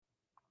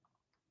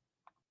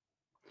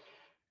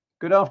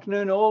Good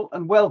afternoon, all,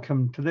 and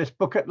welcome to this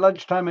Book at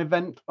Lunchtime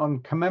event on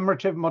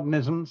commemorative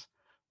modernisms,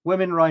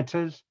 women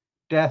writers,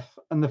 death,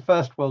 and the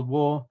First World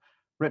War,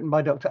 written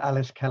by Dr.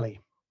 Alice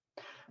Kelly.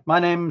 My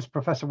name is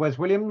Professor Wes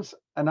Williams,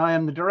 and I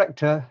am the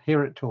director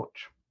here at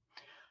Torch.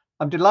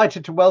 I'm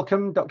delighted to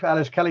welcome Dr.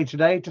 Alice Kelly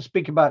today to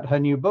speak about her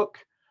new book,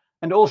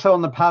 and also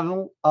on the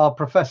panel are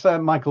Professor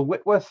Michael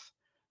Whitworth,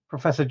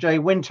 Professor Jay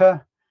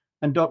Winter,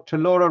 and Dr.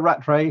 Laura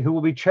Rattray, who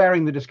will be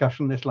chairing the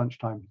discussion this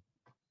lunchtime.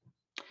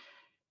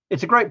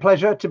 It's a great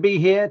pleasure to be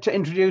here to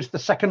introduce the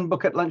second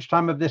Book at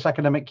Lunchtime of this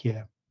academic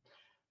year.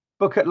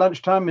 Book at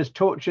Lunchtime is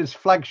Torch's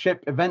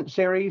flagship event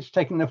series,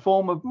 taking the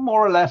form of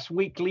more or less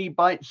weekly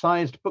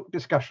bite-sized book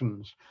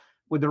discussions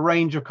with a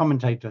range of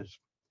commentators.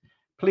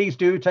 Please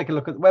do take a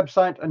look at the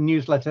website and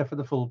newsletter for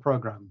the full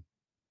programme.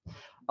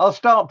 I'll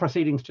start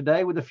proceedings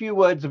today with a few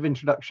words of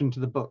introduction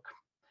to the book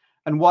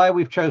and why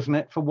we've chosen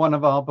it for one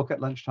of our Book at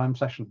Lunchtime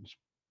sessions.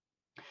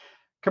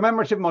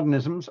 Commemorative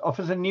Modernisms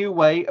offers a new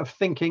way of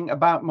thinking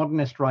about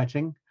modernist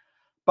writing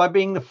by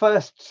being the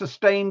first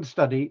sustained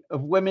study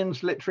of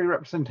women's literary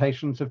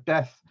representations of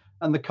death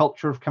and the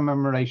culture of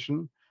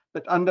commemoration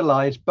that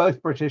underlies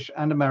both British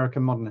and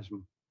American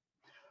modernism.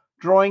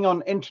 Drawing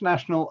on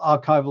international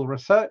archival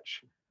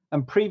research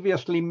and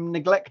previously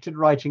neglected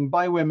writing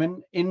by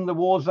women in the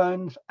war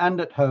zones and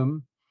at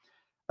home,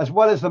 as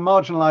well as the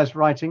marginalized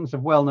writings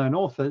of well-known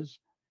authors,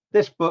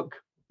 this book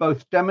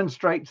both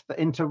demonstrates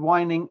the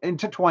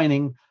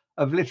intertwining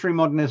of literary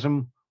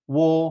modernism,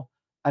 war,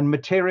 and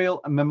material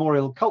and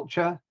memorial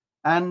culture,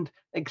 and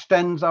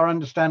extends our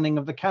understanding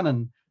of the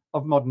canon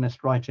of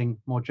modernist writing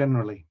more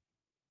generally.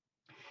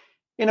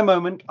 In a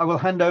moment, I will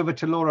hand over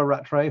to Laura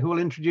Rattray, who will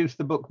introduce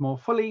the book more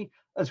fully,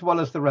 as well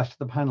as the rest of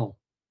the panel.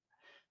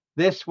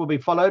 This will be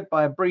followed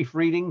by a brief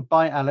reading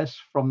by Alice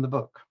from the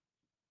book.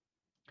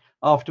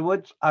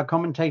 Afterwards, our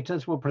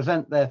commentators will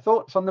present their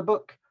thoughts on the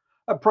book,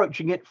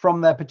 approaching it from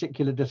their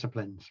particular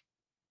disciplines.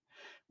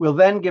 We'll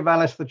then give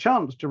Alice the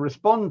chance to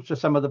respond to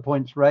some of the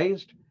points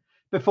raised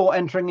before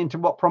entering into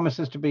what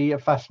promises to be a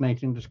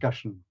fascinating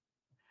discussion.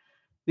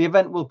 The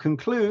event will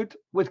conclude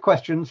with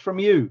questions from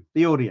you,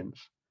 the audience.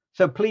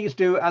 So please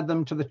do add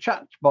them to the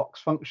chat box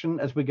function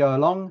as we go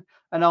along,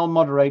 and I'll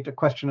moderate a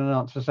question and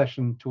answer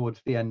session towards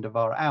the end of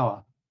our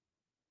hour.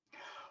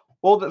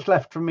 All that's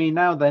left for me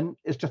now then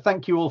is to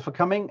thank you all for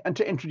coming and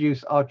to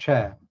introduce our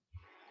chair.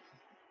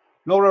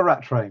 Laura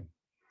Rattray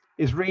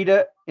is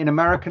reader in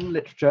American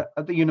literature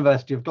at the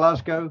University of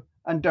Glasgow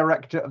and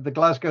director of the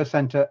Glasgow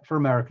Centre for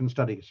American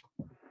Studies.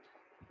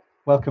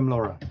 Welcome,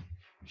 Laura.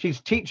 She's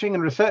teaching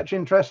and research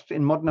interests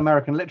in modern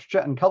American literature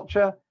and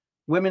culture,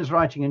 women's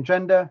writing and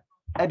gender,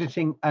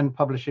 editing and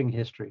publishing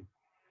history.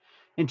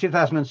 In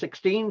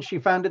 2016, she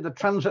founded the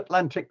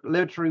Transatlantic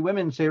Literary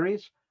Women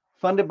Series,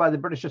 funded by the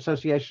British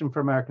Association for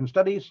American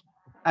Studies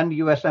and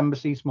US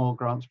Embassy Small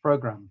Grants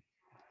Programme.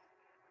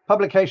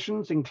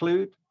 Publications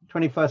include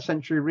 21st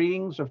Century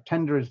Readings of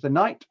Tender is the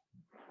Night,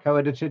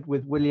 co-edited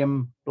with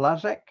William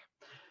Blazek,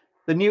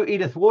 the new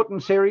Edith Wharton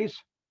series,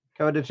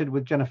 co-edited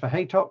with Jennifer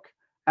Haytock,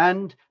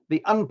 and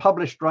the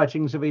unpublished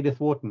writings of Edith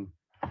Wharton,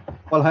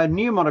 while her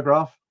new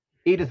monograph,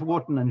 Edith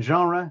Wharton and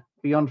Genre,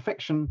 Beyond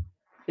Fiction,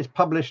 is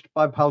published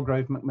by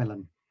Palgrave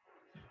Macmillan.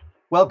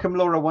 Welcome,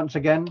 Laura, once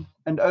again,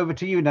 and over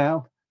to you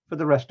now for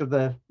the rest of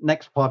the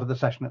next part of the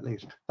session, at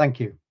least.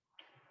 Thank you.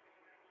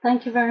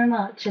 Thank you very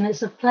much. And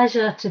it's a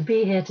pleasure to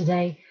be here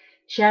today,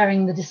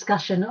 sharing the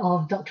discussion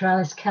of Dr.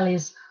 Alice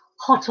Kelly's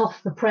hot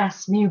off the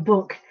press new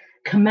book,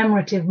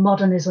 Commemorative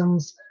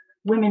Modernisms,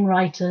 Women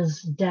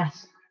Writers,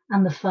 Death,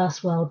 and the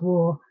First World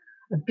War,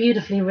 a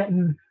beautifully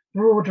written,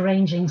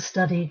 broad-ranging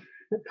study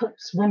that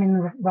puts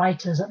women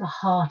writers at the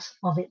heart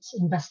of its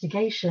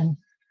investigation.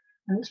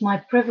 And it's my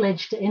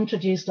privilege to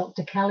introduce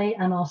Dr. Kelly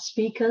and our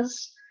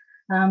speakers.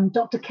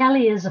 Dr.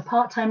 Kelly is a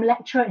part-time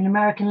lecturer in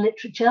American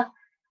literature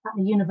at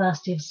the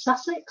University of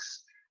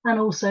Sussex and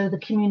also the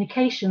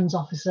communications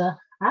officer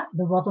at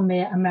the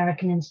Rothermere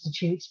American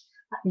Institute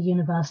at the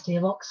University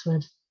of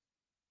Oxford.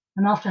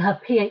 And after her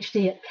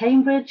PhD at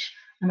Cambridge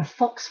and a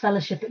Fox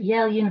Fellowship at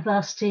Yale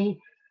University,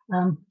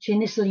 she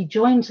initially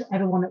joined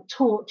everyone at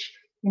Torch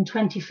in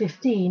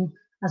 2015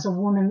 as a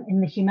Woman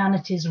in the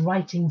Humanities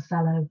Writing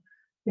Fellow,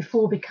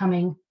 before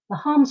becoming the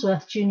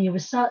Harmsworth Junior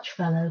Research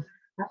Fellow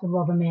at the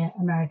Rothermere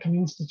American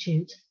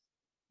Institute.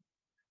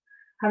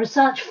 Her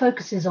research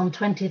focuses on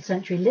 20th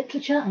century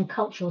literature and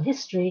cultural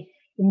history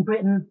in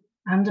Britain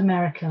and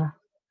America.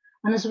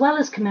 And as well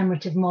as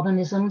commemorative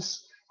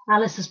modernisms,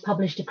 Alice has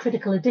published a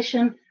critical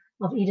edition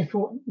of Edith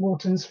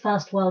Wharton's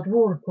First World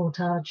War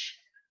reportage,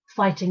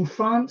 Fighting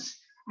France,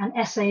 and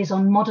essays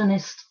on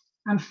modernist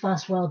and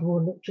First World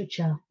War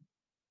literature.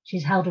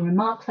 She's held a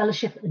Remark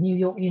Fellowship at the New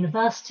York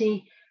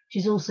University.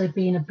 She's also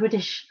been a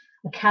British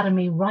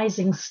Academy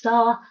Rising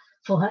Star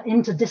for her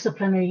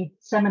interdisciplinary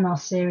seminar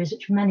series,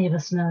 which many of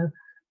us know,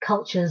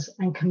 Cultures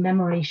and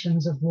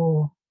Commemorations of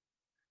War.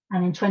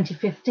 And in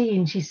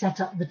 2015, she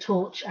set up the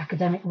Torch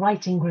Academic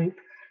Writing Group,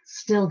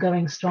 still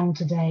going strong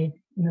today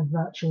in a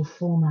virtual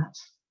format.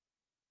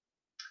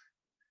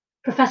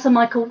 Professor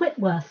Michael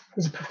Whitworth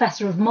is a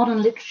professor of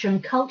modern literature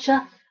and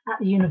culture at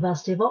the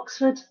University of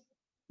Oxford.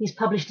 He's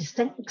published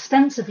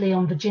extensively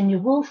on Virginia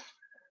Woolf,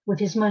 with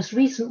his most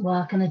recent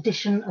work an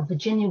edition of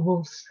Virginia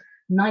Woolf's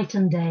Night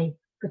and Day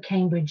for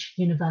Cambridge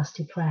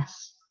University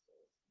Press.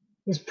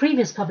 His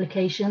previous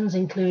publications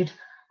include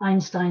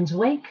Einstein's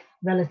Wake,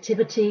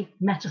 Relativity,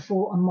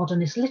 Metaphor and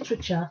Modernist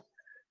Literature,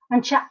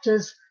 and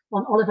chapters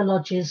on Oliver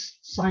Lodge's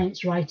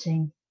science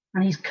writing.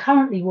 And he's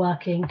currently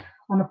working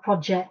on a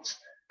project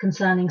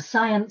concerning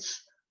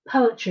science,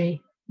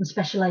 poetry, and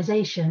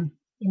specialization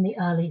in the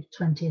early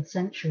 20th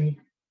century.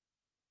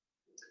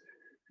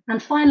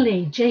 And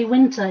finally, Jay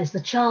Winter is the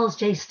Charles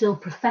J. Still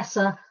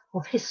Professor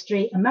of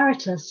History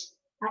Emeritus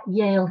at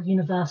Yale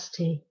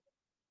University.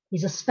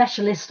 He's a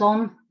specialist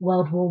on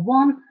World War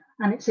I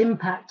and its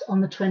impact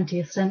on the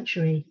 20th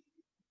century.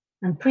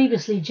 And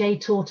previously, Jay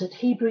taught at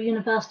Hebrew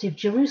University of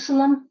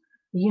Jerusalem,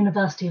 the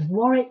University of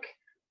Warwick,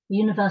 the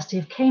University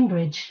of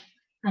Cambridge,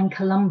 and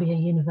Columbia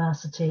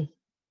University.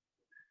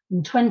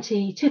 In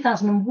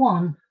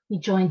 2001, he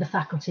joined the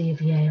faculty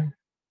of Yale.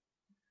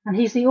 And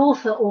he's the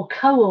author or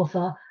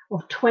co-author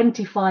of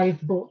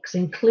 25 books,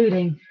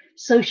 including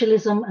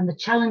Socialism and the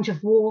Challenge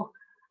of War,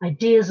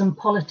 Ideas and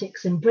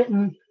Politics in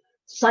Britain,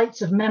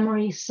 Sites of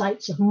Memory,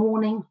 Sites of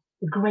Mourning,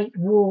 The Great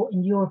War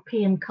in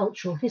European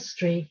Cultural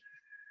History,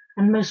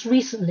 and most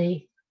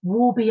recently,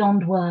 War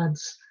Beyond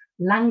Words,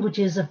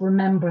 Languages of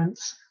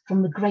Remembrance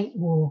from the Great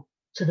War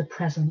to the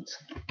Present.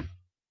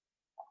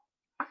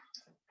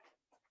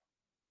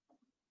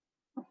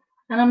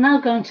 And I'm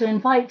now going to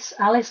invite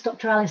Alice,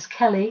 Dr. Alice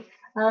Kelly,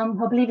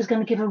 who I believe is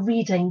going to give a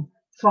reading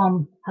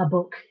from her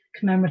book,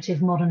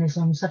 Commemorative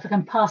Modernism. So if I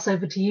can pass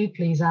over to you,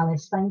 please,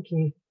 Alice. Thank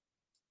you.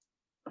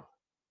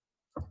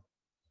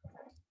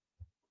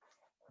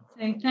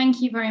 So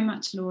thank you very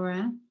much,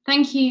 Laura.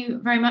 Thank you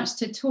very much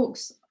to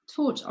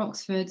Torch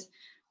Oxford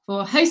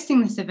for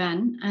hosting this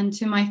event, and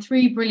to my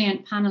three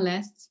brilliant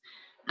panelists,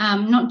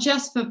 not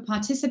just for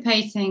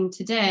participating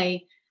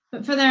today,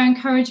 but for their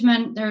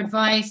encouragement, their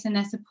advice, and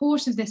their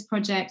support of this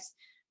project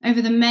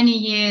over the many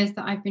years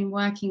that I've been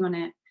working on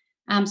it.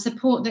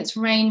 Support that's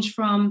ranged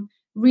from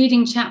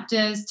reading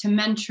chapters to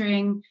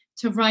mentoring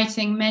to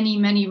writing many,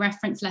 many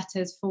reference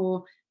letters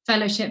for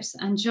fellowships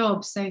and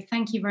jobs. So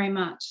thank you very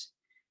much.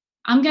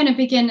 I'm going to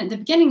begin at the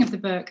beginning of the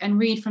book and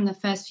read from the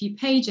first few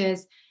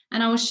pages,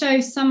 and I will show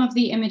some of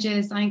the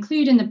images I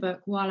include in the book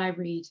while I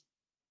read.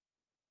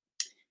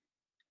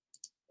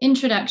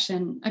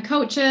 Introduction: A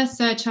culture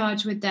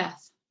surcharged with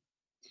death.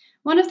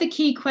 One of the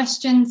key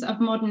questions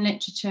of modern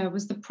literature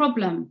was the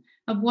problem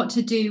of what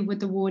to do with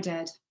the war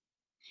dead.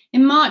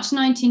 In March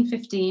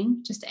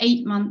 1915, just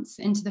 8 months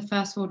into the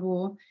First World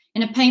War,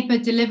 in a paper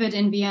delivered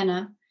in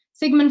Vienna,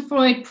 Sigmund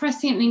Freud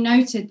presciently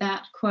noted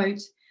that, quote,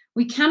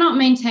 "We cannot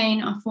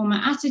maintain our former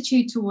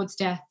attitude towards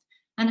death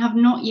and have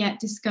not yet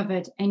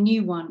discovered a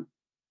new one."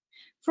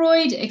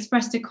 Freud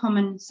expressed a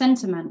common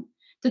sentiment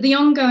that the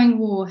ongoing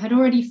war had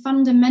already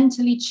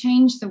fundamentally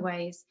changed the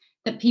ways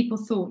that people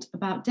thought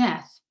about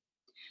death.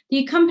 The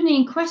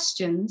accompanying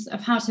questions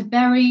of how to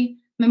bury,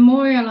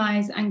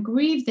 memorialize, and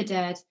grieve the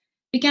dead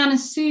began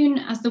as soon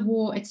as the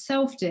war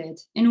itself did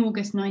in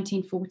August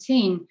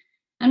 1914,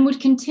 and would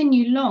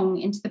continue long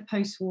into the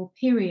post-war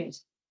period.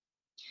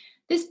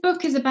 This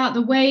book is about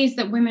the ways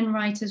that women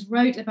writers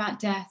wrote about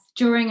death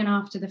during and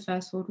after the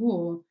First World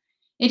War.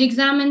 It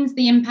examines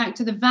the impact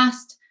of the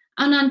vast,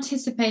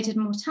 unanticipated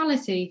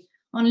mortality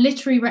on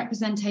literary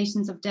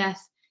representations of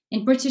death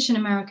in British and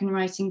American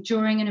writing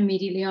during and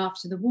immediately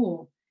after the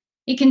war.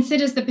 It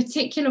considers the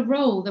particular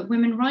role that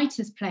women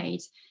writers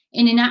played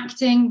in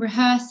enacting,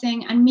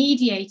 rehearsing, and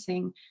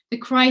mediating the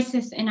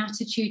crisis in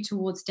attitude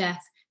towards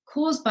death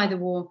caused by the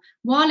war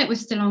while it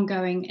was still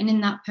ongoing and in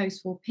that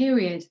post-war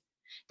period.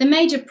 The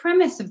major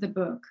premise of the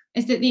book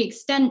is that the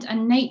extent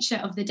and nature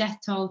of the death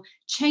toll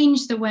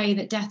changed the way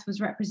that death was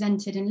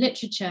represented in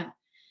literature,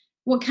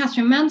 what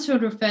Catherine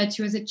Mansfield referred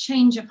to as a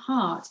change of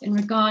heart in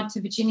regard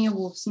to Virginia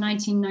Woolf's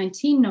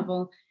 1919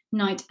 novel,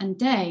 Night and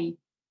Day.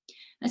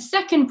 A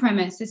second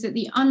premise is that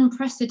the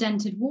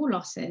unprecedented war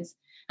losses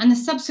and the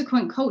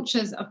subsequent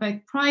cultures of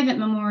both private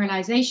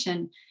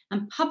memorialization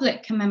and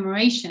public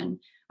commemoration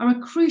are a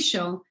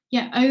crucial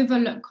yet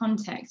overlooked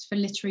context for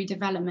literary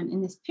development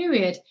in this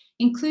period,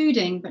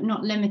 including but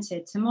not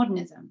limited to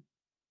modernism.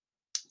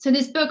 So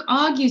this book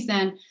argues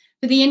then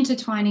for the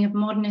intertwining of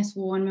modernist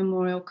war and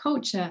memorial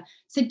culture,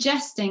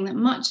 suggesting that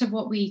much of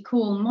what we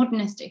call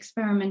modernist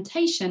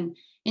experimentation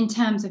in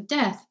terms of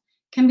death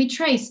can be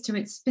traced to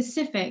its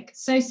specific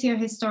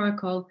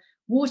socio-historical,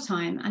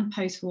 wartime and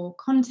post-war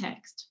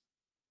context.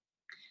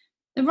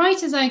 The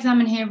writers I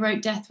examine here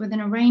wrote death within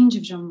a range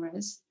of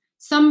genres,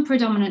 some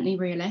predominantly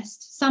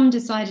realist, some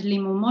decidedly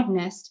more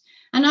modernist,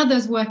 and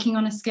others working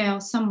on a scale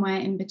somewhere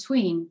in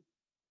between.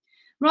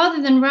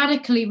 Rather than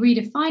radically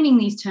redefining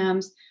these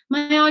terms,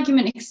 my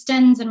argument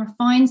extends and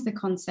refines the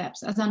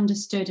concepts as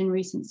understood in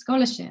recent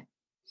scholarship.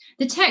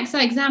 The texts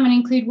I examine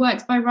include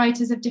works by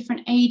writers of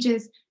different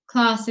ages,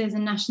 classes,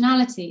 and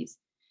nationalities,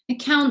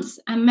 accounts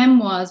and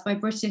memoirs by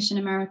British and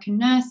American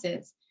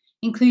nurses,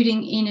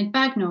 including Enid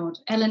Bagnold,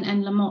 Ellen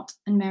N. Lamott,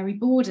 and Mary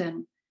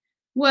Borden,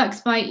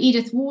 Works by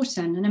Edith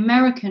Wharton, an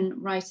American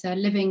writer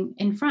living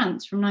in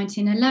France from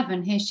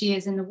 1911. Here she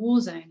is in the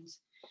war zones.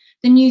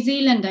 The New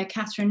Zealander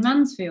Catherine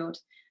Mansfield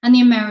and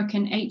the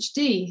American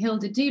H.D.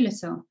 Hilda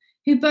Doolittle,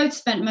 who both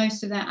spent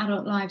most of their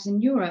adult lives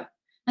in Europe,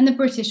 and the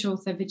British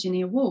author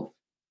Virginia Woolf.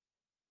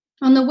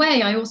 On the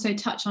way, I also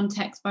touch on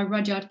texts by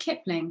Rudyard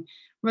Kipling,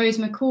 Rose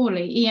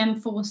Macaulay,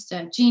 E.M.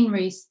 Forster, Jean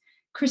Rhys,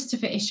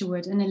 Christopher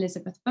Isherwood, and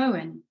Elizabeth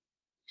Bowen.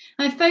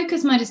 I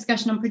focus my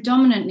discussion on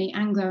predominantly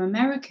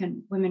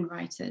Anglo-American women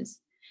writers.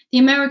 The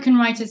American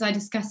writers I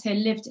discuss here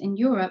lived in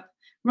Europe.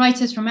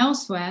 Writers from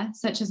elsewhere,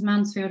 such as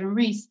Mansfield and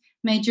Rhys,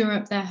 made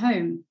Europe their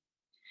home.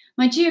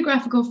 My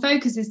geographical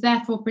focus is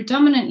therefore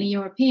predominantly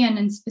European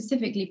and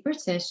specifically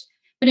British,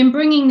 but in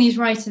bringing these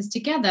writers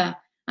together,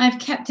 I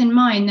have kept in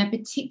mind their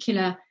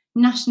particular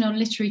national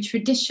literary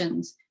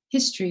traditions,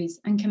 histories,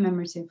 and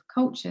commemorative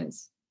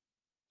cultures.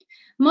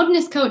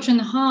 Modernist culture in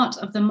the heart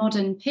of the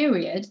modern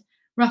period,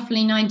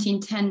 roughly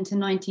 1910 to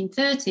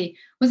 1930,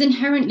 was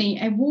inherently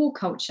a war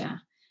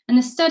culture, and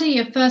the study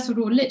of First World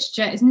War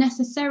literature is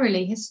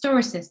necessarily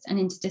historicist and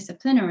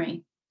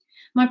interdisciplinary.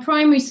 My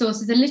primary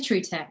sources are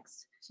literary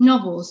texts,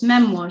 novels,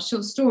 memoirs,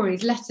 short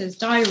stories, letters,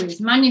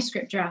 diaries,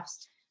 manuscript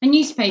drafts, and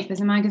newspapers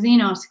and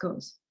magazine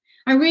articles.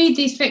 I read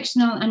these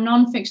fictional and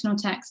non-fictional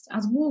texts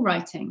as war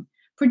writing,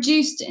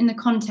 produced in the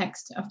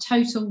context of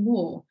total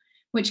war,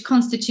 which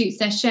constitutes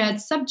their shared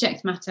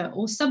subject matter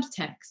or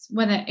subtext,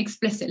 whether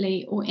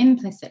explicitly or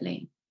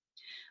implicitly.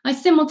 I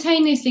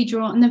simultaneously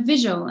draw on the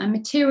visual and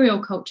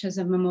material cultures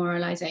of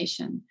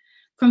memorialization,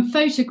 from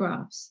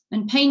photographs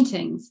and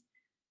paintings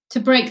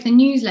to break the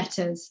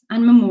newsletters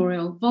and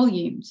memorial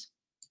volumes.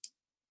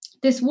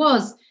 This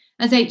was,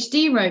 as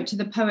H.D. wrote to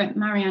the poet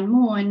Marianne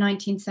Moore in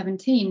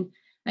 1917,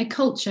 a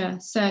culture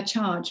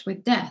surcharged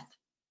with death.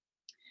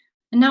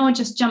 And now I'll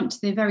just jump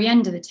to the very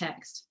end of the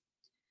text.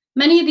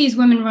 Many of these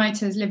women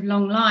writers lived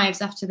long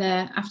lives after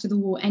the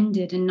war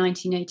ended in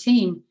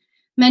 1918.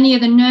 Many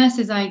of the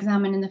nurses I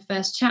examine in the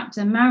first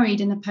chapter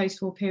married in the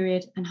post-war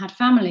period and had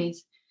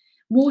families.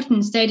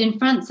 Wharton stayed in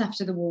France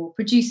after the war,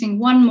 producing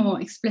one more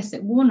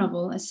explicit war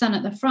novel, A Son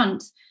at the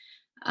Front,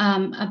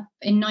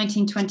 in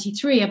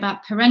 1923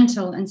 about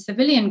parental and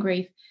civilian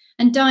grief,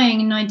 and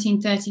dying in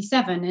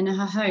 1937 in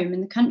her home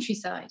in the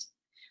countryside.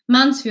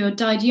 Mansfield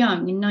died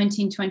young in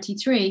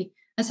 1923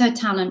 as her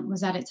talent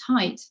was at its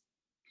height.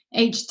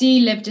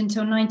 H.D. lived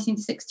until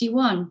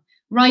 1961,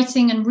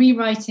 writing and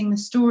rewriting the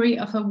story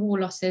of her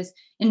war losses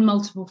in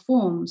multiple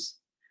forms.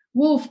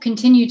 Woolf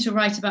continued to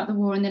write about the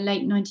war in the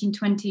late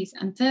 1920s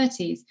and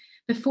 30s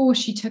before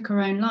she took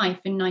her own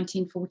life in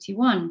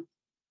 1941.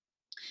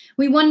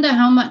 We wonder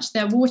how much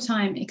their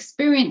wartime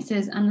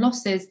experiences and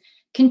losses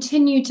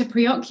continued to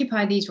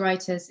preoccupy these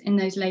writers in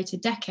those later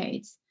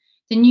decades.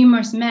 The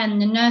numerous men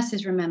the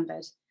nurses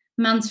remembered,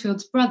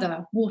 Mansfield's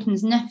brother,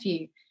 Wharton's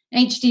nephew,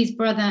 H.D.'s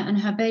brother and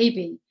her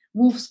baby,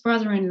 Woolf's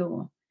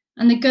brother-in-law,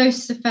 and the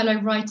ghosts of fellow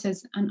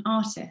writers and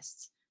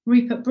artists,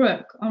 Rupert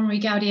Brooke, Henri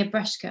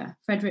Gaudier-Breschke,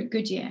 Frederick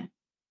Goodyear.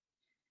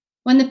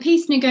 When the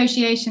peace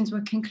negotiations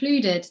were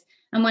concluded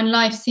and when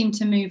life seemed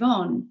to move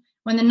on,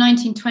 when the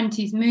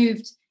 1920s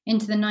moved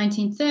into the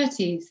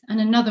 1930s and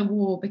another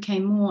war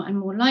became more and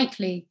more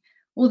likely,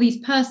 all these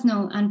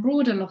personal and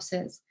broader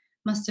losses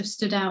must have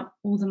stood out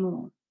all the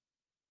more.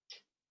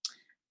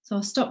 So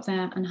I'll stop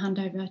there and hand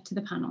over to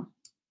the panel.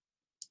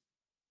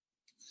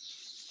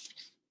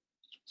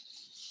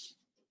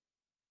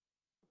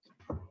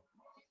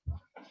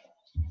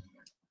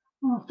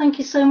 Well, thank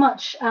you so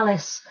much,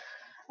 Alice.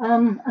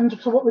 And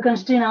for what we're going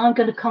to do now, I'm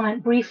going to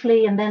comment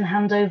briefly and then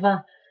hand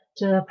over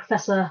to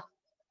Professor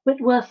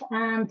Whitworth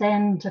and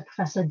then to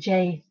Professor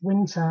Jay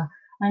Winter.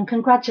 And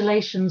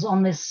congratulations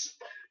on this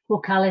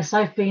book, Alice.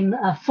 I've been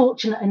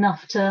fortunate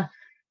enough to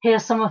hear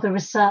some of the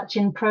research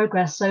in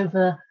progress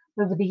over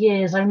the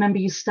years. I remember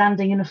you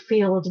standing in a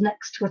field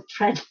next to a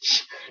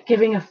trench,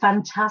 giving a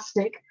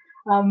fantastic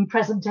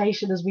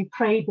presentation as we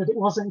prayed that it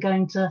wasn't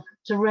going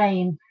to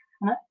rain.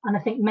 And I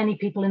think many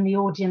people in the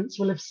audience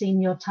will have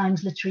seen your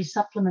Times Literary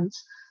Supplement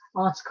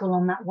article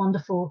on that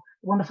wonderful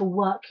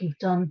work you've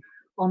done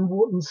on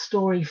Wharton's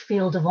story,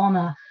 Field of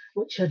Honour,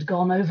 which had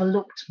gone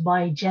overlooked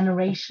by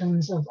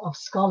generations of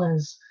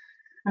scholars.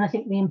 And I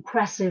think the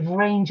impressive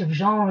range of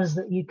genres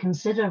that you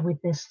consider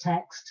with this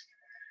text,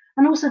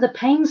 and also the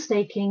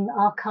painstaking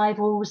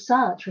archival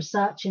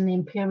research in the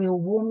Imperial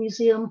War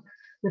Museum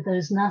with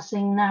those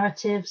nursing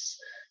narratives,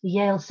 the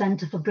Yale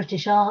Centre for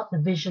British Art, the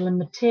visual and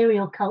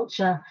material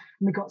culture,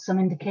 and we got some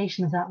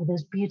indication of that with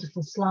those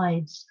beautiful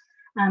slides,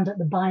 and at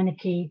the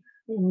Beinecke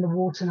in the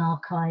Wharton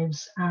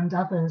archives and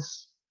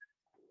others.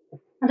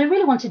 And I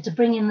really wanted to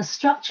bring in the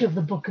structure of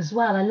the book as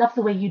well. I love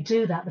the way you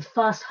do that. The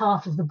first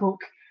half of the book,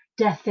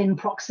 Death in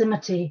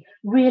Proximity,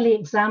 really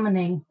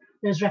examining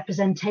those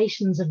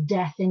representations of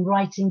death in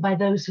writing by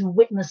those who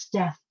witnessed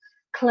death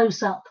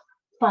close up,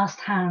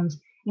 firsthand,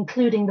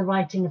 including the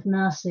writing of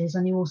nurses,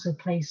 and you also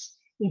place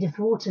Edith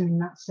Wharton in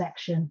that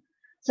section.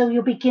 So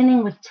you're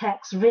beginning with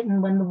texts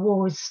written when the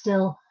war is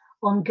still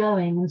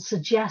ongoing and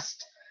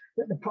suggest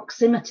that the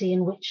proximity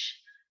in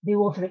which the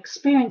author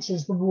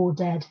experiences the war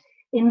dead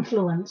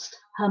influenced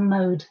her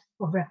mode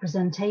of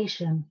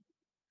representation.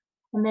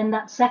 And then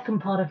that second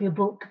part of your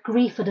book,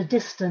 Grief at a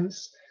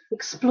Distance,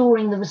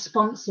 exploring the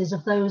responses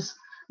of those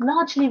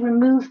largely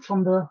removed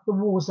from the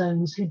war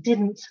zones who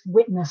didn't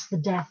witness the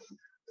death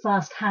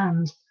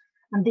firsthand.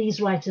 And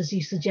these writers,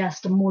 you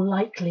suggest, are more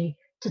likely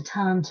to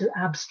turn to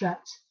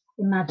abstract,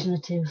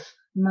 imaginative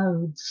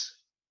modes.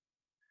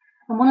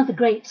 And one of the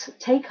great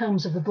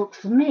take-homes of the book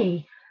for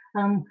me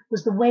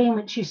was the way in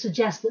which you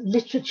suggest that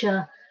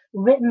literature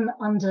written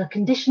under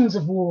conditions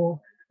of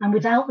war and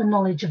without the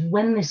knowledge of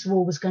when this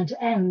war was going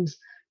to end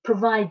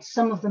provides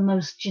some of the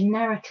most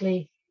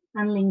generically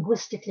and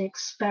linguistically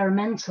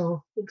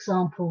experimental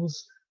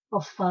examples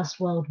of First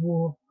World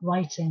War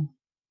writing.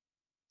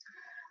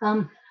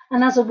 And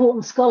as a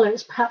Wharton scholar,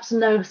 it's perhaps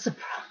no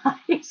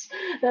surprise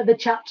that the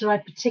chapter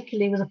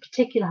was a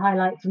particular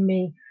highlight for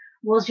me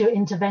was your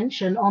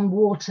intervention on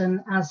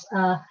Wharton as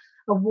a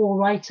war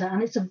writer.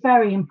 And it's a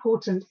very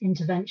important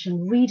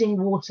intervention, reading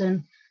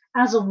Wharton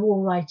as a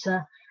war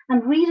writer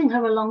and reading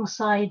her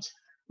alongside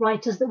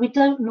writers that we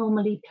don't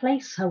normally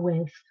place her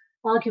with,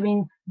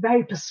 arguing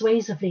very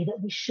persuasively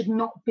that we should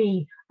not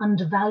be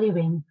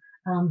undervaluing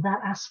that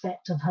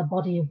aspect of her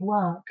body of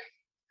work.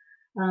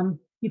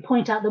 You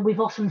point out that we've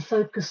often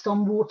focused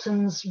on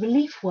Wharton's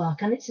relief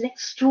work, and it's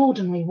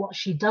extraordinary what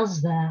she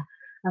does there,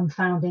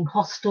 founding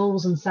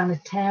hostels and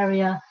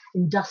sanitaria,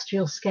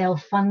 industrial scale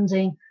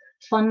funding,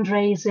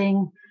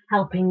 fundraising,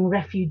 helping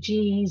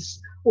refugees,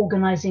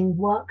 organizing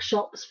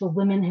workshops for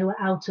women who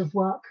are out of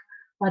work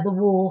by the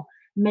war,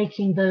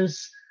 making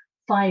those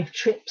 5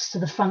 trips to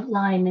the front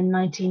line in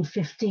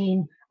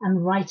 1915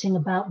 and writing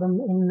about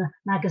them in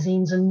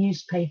magazines and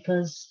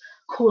newspapers,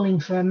 calling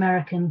for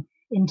American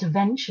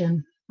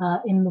intervention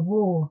in the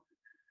war.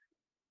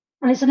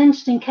 And it's an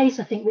interesting case,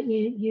 I think, that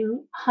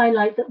you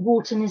highlight that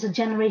Wharton is a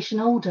generation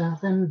older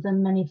than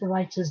many of the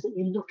writers that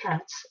you look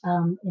at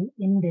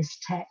in this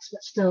text,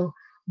 but still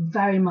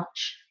very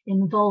much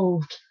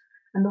involved,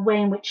 and the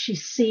way in which she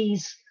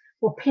sees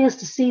or appears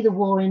to see the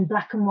war in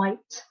black and white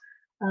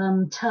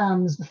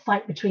terms, the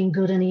fight between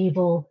good and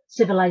evil,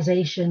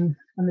 civilization,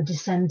 and the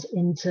descent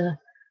into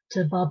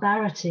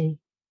barbarity.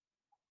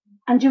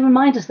 And you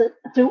remind us that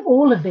through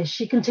all of this,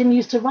 she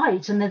continues to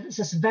write, and there's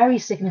this very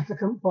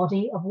significant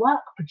body of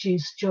work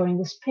produced during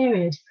this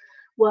period,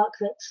 work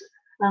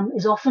that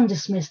is often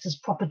dismissed as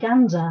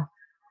propaganda.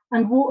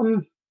 And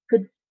Wharton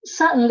could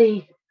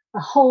certainly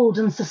hold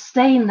and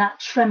sustain that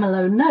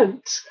tremolo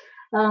note,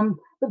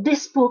 but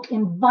this book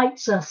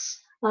invites us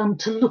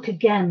to look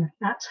again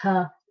at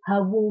her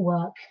war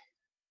work.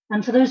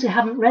 And for those who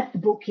haven't read the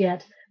book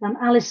yet,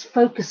 Alice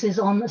focuses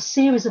on a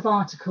series of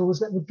articles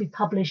that would be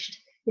published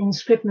in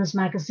Scribner's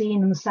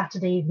Magazine and the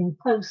Saturday Evening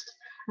Post,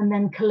 and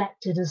then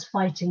collected as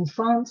Fighting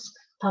France,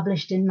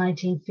 published in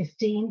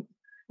 1915.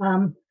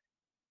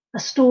 A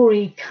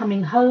story,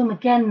 Coming Home,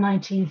 again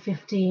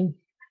 1915,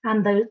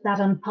 and that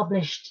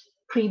unpublished,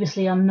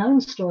 previously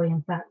unknown story,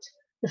 in fact,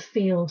 The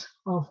Field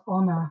of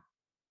Honor.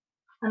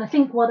 And I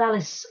think what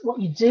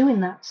you do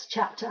in that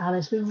chapter,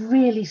 Alice, we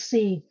really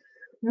see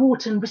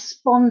Wharton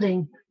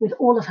responding with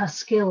all of her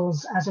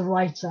skills as a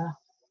writer.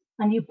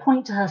 And you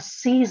point to her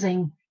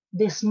seizing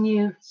this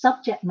new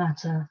subject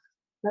matter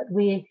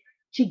that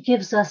she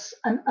gives us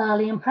an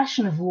early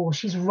impression of war.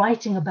 She's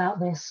writing about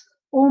this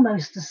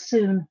almost as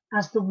soon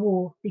as the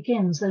war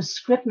begins. Those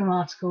Scribner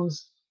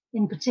articles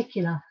in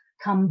particular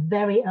come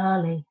very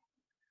early.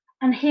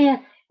 And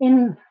here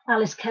in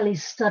Alice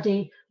Kelly's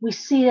study, we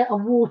see a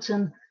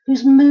Wharton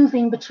who's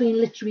moving between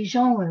literary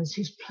genres,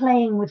 who's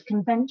playing with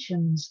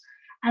conventions,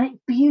 and it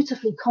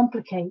beautifully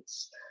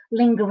complicates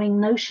lingering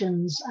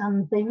notions,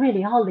 and they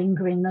really are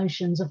lingering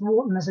notions, of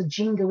Wharton as a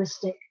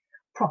jingoistic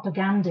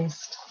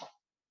propagandist.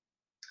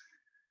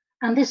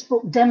 And this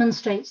book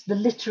demonstrates the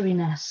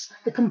literariness,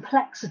 the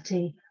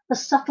complexity, the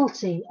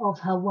subtlety of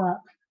her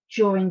work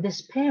during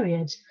this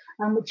period,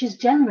 which is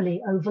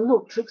generally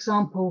overlooked. For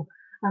example,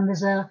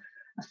 there's a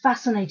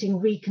fascinating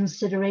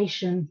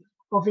reconsideration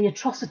of the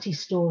atrocity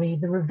story,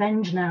 the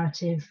revenge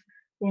narrative,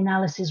 in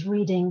Alice's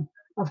reading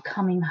of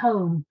Coming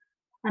Home.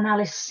 And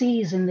Alice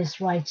sees in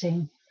this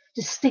writing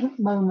distinct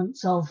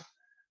moments of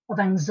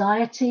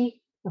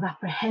anxiety, of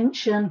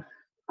apprehension,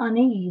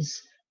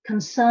 unease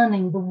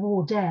concerning the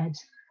war dead.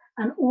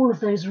 And all of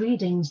those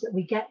readings that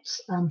we get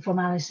from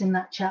Alice in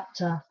that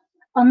chapter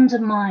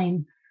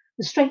undermine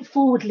the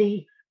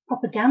straightforwardly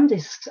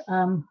propagandist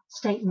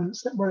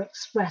statements that were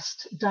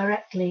expressed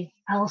directly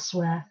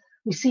elsewhere.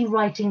 We see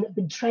writing that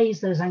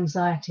betrays those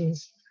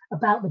anxieties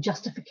about the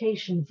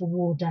justification for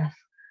war death,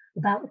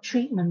 about the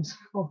treatment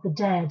of the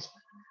dead.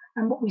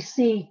 And what we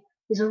see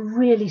is a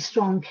really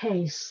strong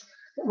case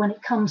that when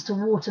it comes to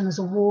Wharton as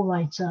a war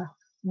writer,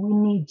 we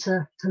need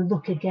to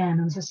look again.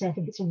 And as I say, I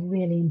think it's a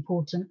really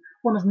important,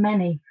 one of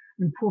many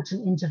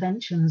important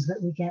interventions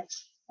that we get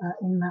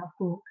in that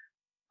book.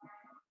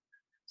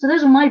 So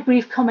those are my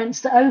brief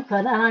comments to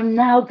open, and I'm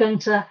now going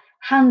to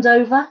hand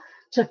over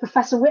to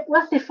Professor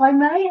Whitworth, if I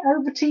may.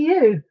 Over to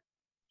you.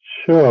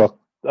 Sure.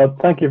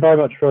 Thank you very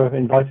much for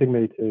inviting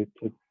me to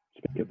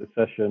speak at this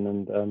session,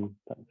 and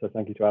so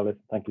thank you to Alice,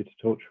 thank you to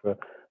Torch for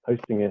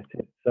hosting it.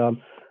 It's an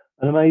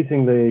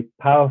amazingly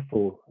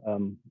powerful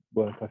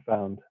work I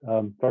found,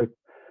 very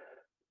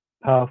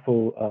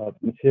powerful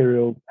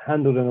material,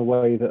 handled in a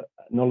way that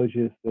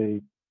acknowledges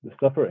the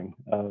suffering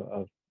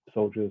of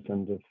soldiers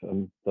and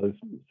of those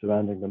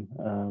surrounding them,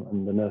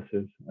 and the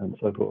nurses and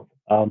so forth,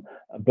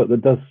 but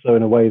that does so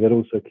in a way that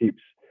also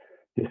keeps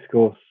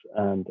discourse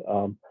and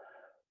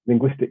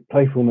linguistic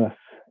playfulness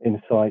in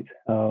sight,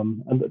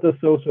 and that does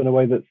so also in a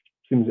way that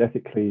seems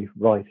ethically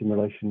right in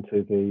relation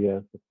to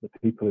the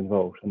people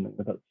involved. And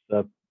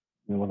that's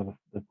one of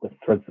the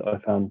threads that I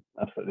found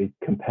absolutely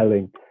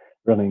compelling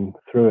running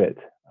through it.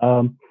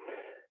 And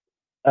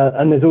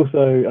there's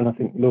also, and I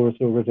think Laura's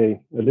already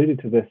alluded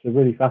to this, a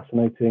really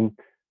fascinating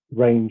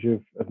range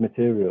of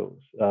materials,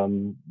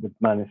 with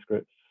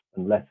manuscripts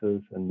and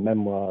letters and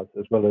memoirs,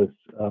 as well as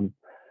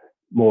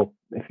more,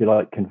 if you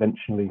like,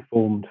 conventionally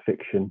formed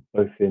fiction,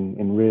 both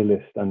in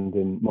realist and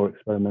in more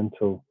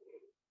experimental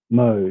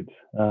modes.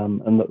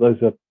 And that those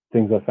are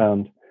things I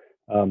found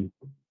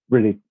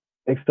really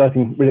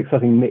exciting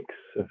mix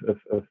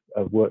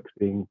of works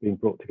being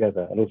brought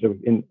together, and also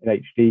in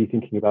HD,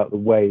 thinking about the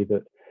way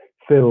that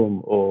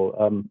film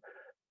or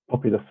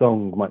popular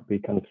song might be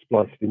kind of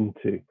spliced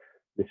into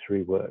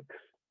literary works.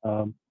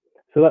 So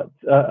that,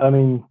 I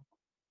mean,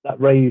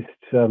 that raised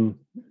for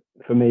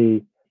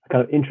me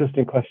kind of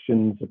interesting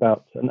questions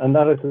about, and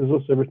that is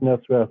also written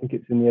elsewhere. I think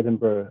it's in the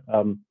Edinburgh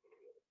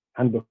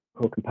Handbook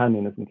or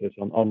Companion, isn't it,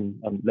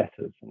 on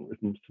letters, and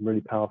written some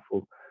really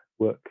powerful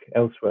work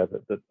elsewhere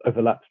that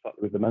overlaps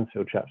partly with the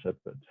Mansfield chapter,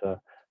 but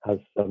has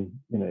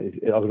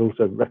I would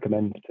also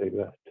recommend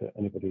to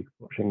anybody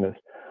watching this.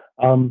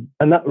 And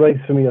that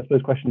raised for me, I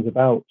suppose, questions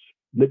about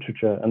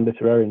literature and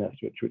literariness,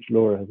 which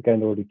Laura has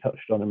again already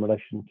touched on in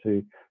relation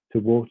to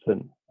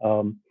Warton.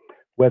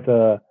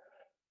 Whether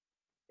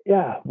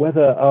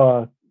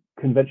our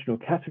conventional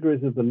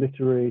categories of the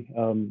literary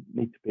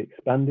need to be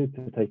expanded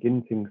to take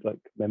in things like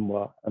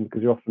memoir, and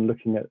because you're often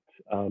looking at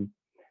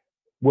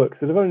works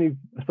that have only,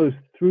 I suppose,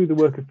 through the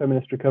work of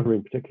feminist recovery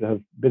in particular,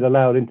 have been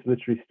allowed into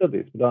literary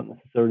studies, but aren't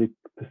necessarily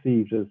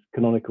perceived as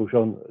canonical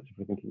genres. If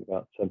we're thinking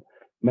about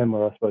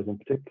memoir, I suppose, in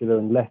particular,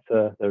 and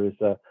letter, there's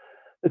a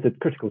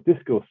critical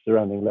discourse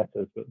surrounding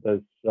letters, but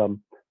there's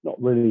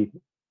not really,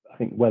 I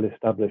think,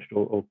 well-established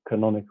or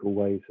canonical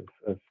ways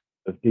of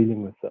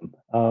dealing with them.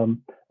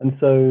 And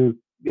so,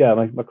 yeah,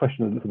 my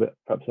question is a little bit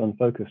perhaps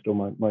unfocused, or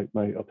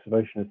my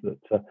observation is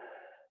that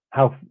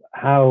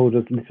how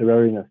does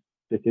literariness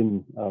fit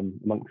in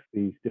amongst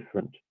these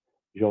different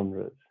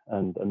genres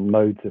and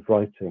modes of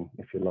writing,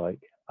 if you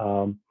like,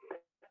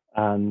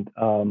 and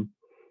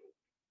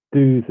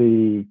do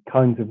the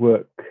kinds of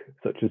work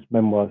such as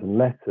memoirs and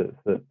letters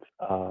that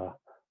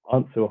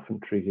aren't so often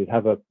treated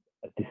have a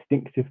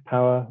distinctive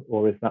power,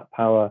 or is that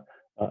power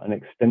an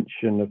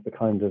extension of the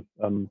kind of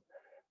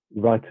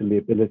writerly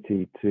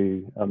ability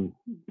to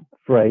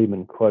frame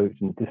and quote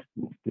and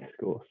distance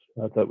discourse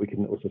that we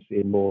can also see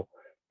in more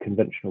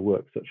conventional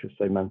works such as,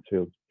 say,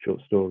 Mansfield's short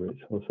stories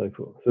or so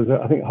forth? So there's,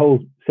 I think, a whole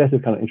set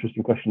of kind of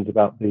interesting questions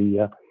about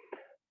the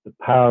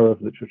power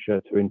of literature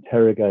to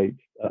interrogate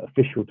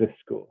official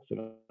discourse,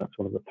 and that's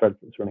one of the threads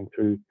that's running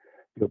through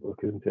your book,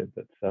 isn't it?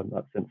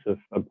 That sense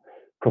of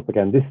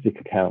propagandistic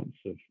accounts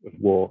of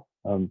war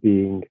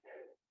being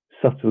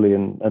subtly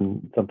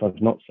and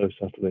sometimes not so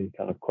subtly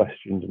kind of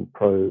questioned and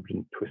probed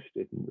and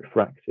twisted and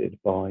refracted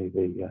by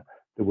the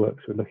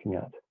works we're looking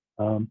at.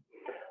 And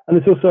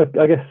there's also,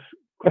 I guess,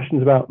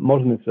 questions about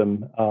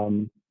modernism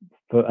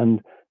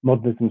and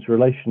modernism's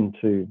relation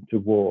to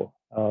war.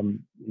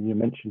 You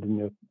mentioned in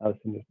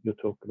your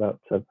talk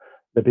about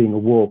there being a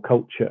war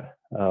culture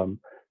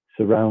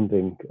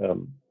surrounding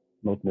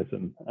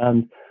modernism.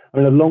 And I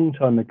mean, a long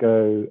time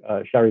ago,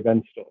 Shari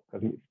Benstock, I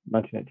think it's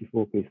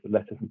 1984 piece, The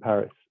Letter from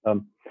Paris,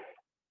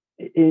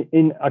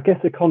 in I guess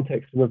the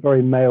context of a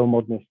very male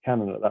modernist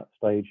canon at that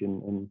stage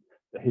in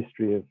the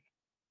history of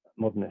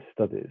modernist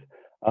studies,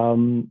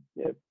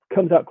 it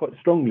comes out quite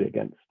strongly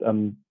against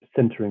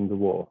centering the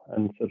war,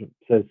 and sort of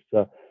says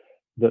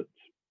that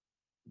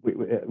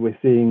we're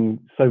seeing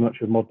so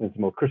much of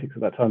modernism, or critics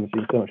at that time are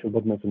seeing so much of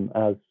modernism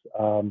as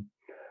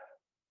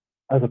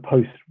a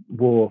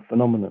post-war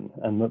phenomenon,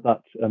 and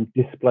that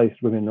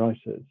displaced women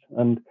writers.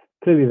 And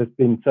clearly there's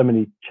been so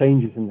many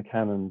changes in the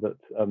canon that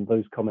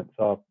those comments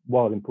are,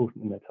 while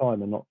important in their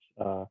time, are not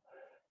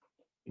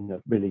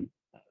really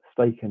at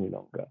stake any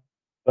longer.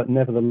 But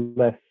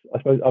nevertheless, I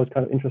suppose I was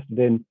kind of interested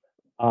in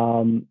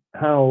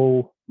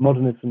how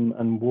modernism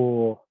and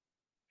war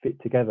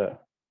fit together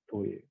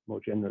for you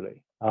more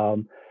generally.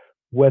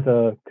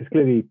 Whether, because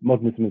clearly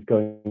modernism is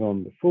going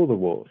on before the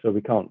war, so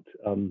we can't,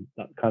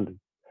 that kind of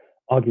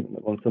argument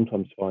that one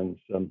sometimes finds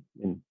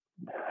in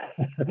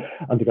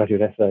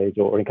undergraduate essays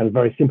or in kind of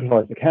very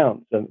simplified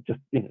accounts, just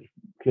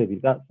clearly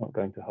that's not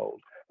going to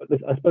hold. But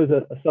there's, I suppose,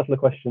 a subtler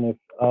question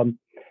of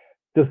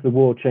does the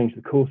war change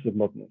the course of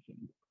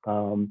modernism?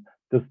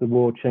 Does the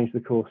war change the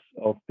course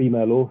of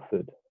female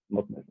authored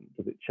modernism?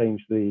 Does it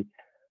change the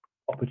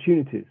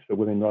opportunities for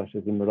women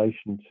writers in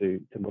relation to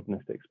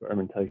modernist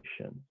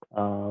experimentation.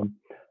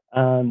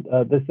 And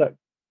there's that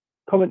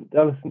comment,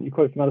 Alison, you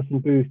quote from Alison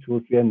Booth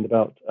towards the end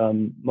about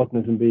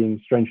modernism being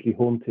strangely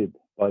haunted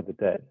by the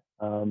dead.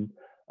 And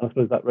I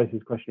suppose that raises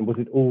the question: was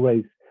it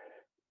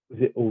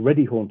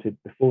already haunted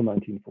before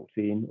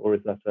 1914, or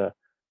is that a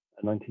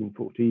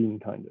 1914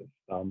 kind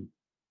of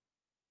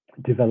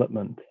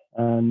development?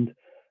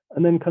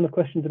 And then kind of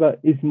questions about,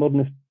 is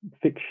modernist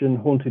fiction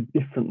haunted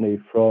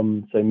differently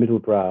from, say,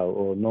 middlebrow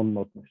or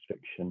non-modernist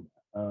fiction?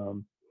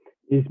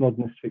 Is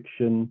modernist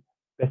fiction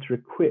better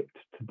equipped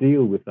to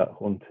deal with that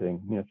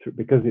haunting,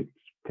 because it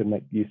can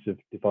make use of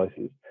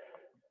devices?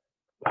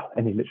 Well,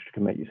 any literature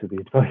can make use of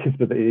these devices,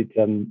 but it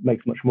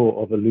makes much more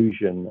of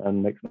illusion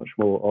and makes much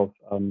more of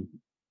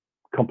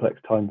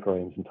complex time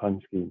frames and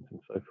time schemes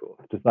and so forth.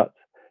 Does that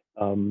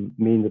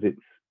mean that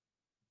it's,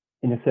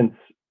 in a sense,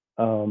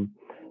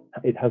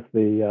 it has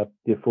the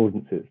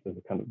affordances,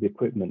 the kind of the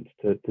equipment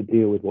to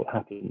deal with what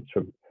happens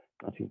from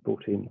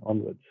 1914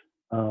 onwards?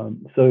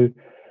 And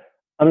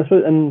I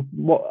suppose, and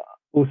what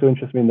also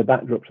interests me in the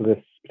backdrop to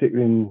this,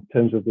 particularly in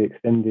terms of the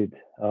extended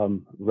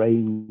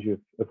range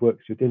of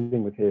works you're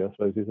dealing with here, I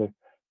suppose, is a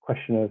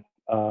question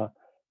of,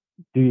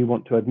 do you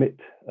want to admit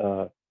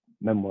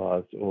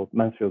memoirs or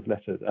Mansfield's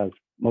letters as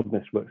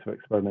modernist works of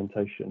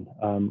experimentation,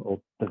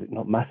 or does it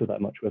not matter that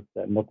much whether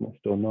they're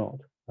modernist or not?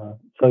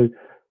 So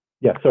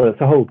yeah, sorry, it's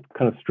a whole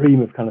kind of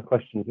stream of kind of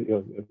questions that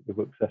your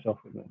book set off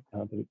with.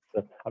 But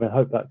it's, I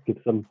hope that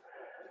gives some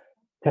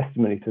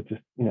testimony to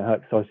just how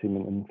exciting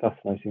and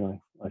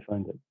fascinating I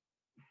find it.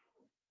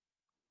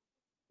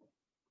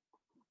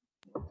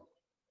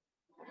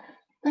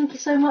 Thank you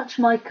so much,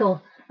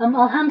 Michael.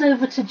 I'll hand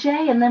over to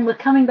Jay, and then we're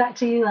coming back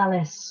to you,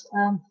 Alice.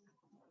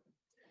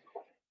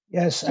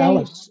 Yes, Jay,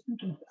 Alice,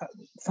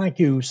 thank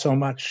you so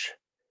much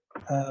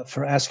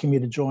for asking me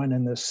to join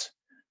in this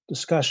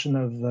discussion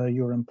of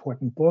your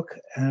important book,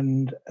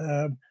 and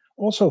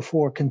also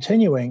for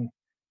continuing,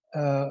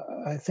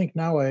 I think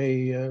now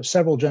a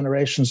several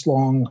generations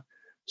long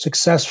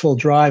successful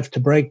drive to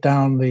break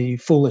down the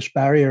foolish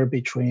barrier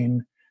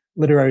between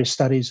literary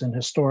studies and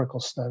historical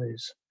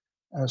studies.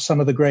 Some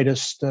of the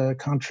greatest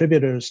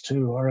contributors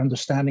to our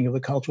understanding of the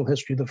cultural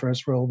history of the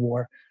First World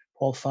War,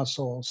 Paul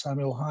Fussell,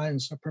 Samuel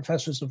Hines, are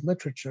professors of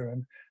literature,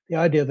 and the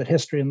idea that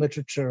history and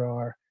literature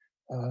are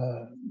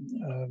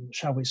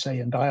shall we say,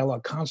 in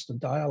dialogue, constant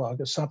dialogue,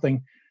 is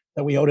something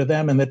that we owe to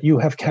them and that you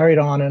have carried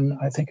on in,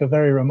 I think, a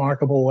very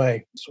remarkable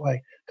way. So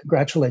I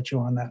congratulate you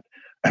on that.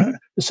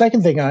 The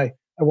second thing I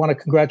want to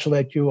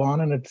congratulate you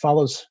on, and it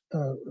follows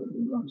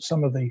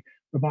some of the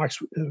remarks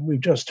we've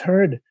just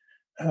heard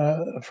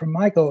from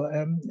Michael,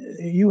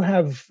 you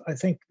have, I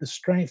think, the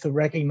strength of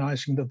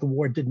recognizing that the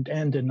war didn't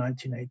end in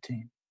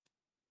 1918,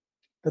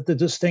 that the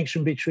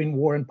distinction between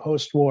war and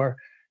post-war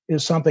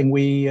is something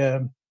we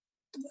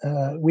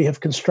have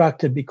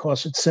constructed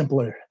because it's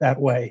simpler that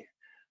way,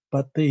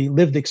 but the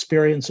lived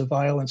experience of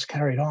violence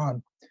carried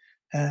on.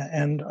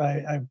 And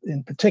I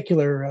in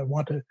particular,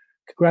 want to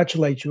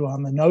congratulate you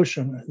on the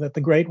notion that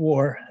the Great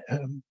War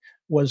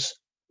was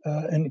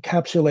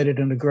encapsulated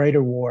in a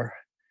greater war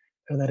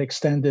that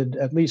extended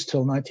at least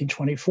till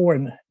 1924.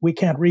 And we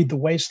can't read The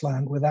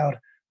Wasteland without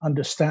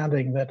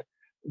understanding that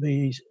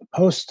the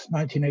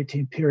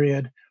post-1918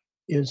 period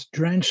is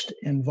drenched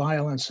in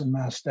violence and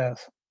mass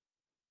death.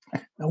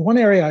 Now, one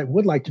area I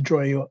would like to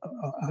draw you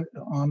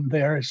on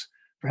there is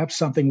perhaps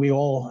something we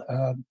all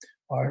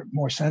are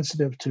more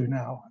sensitive to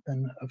now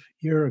than a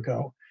year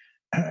ago,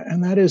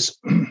 and that is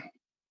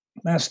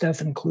mass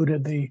death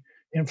included the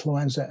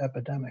influenza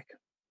epidemic.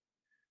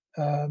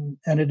 And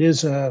it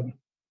is a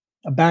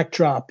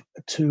backdrop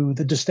to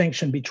the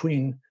distinction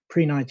between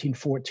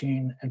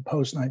pre-1914 and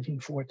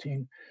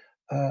post-1914.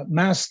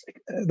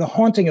 The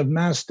haunting of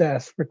mass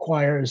death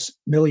requires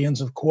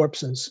millions of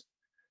corpses,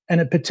 and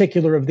in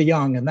particular of the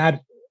young. And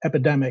that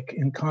epidemic,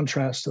 in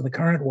contrast to the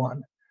current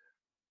one,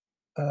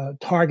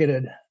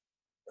 targeted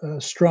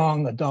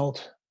strong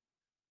adults,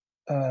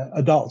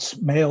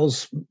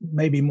 males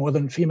maybe more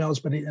than females,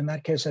 but in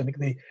that case, I think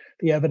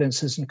the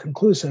evidence isn't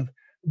conclusive.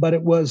 But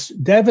it was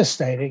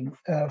devastating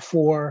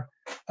for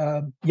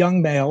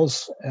young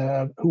males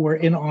who were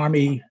in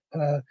Army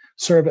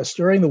service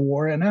during the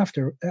war and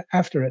after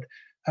it.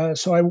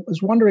 So I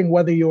was wondering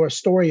whether your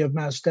story of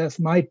mass death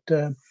might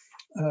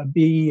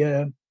be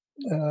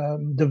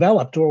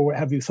developed, or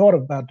have you thought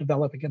about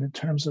developing it in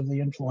terms of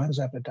the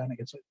influenza epidemic?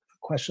 It's a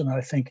question that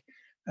I think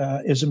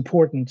is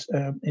important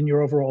in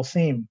your overall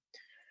theme.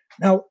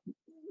 Now,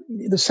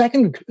 the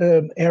second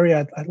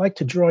area I'd like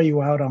to draw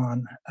you out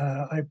on,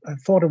 I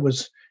thought it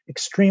was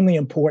extremely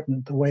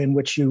important, the way in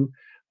which you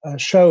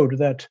showed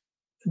that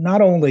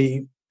not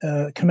only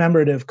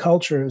commemorative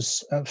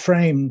cultures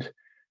framed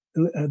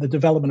the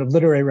development of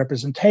literary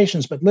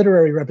representations, but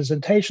literary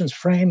representations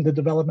framed the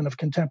development of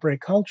contemporary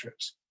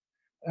cultures.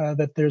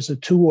 That there's a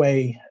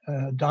two-way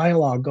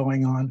dialogue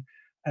going on.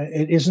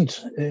 It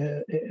isn't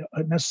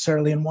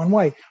necessarily in one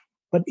way,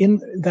 but in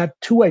that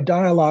two-way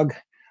dialogue,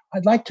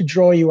 I'd like to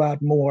draw you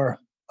out more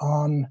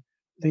on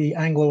the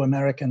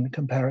Anglo-American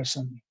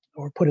comparison,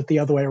 or put it the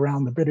other way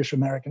around, the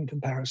British-American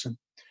comparison.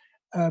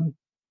 The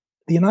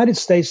United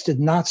States did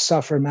not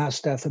suffer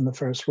mass death in the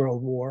First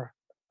World War,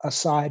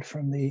 aside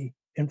from the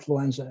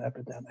influenza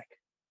epidemic.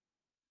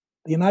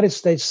 The United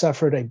States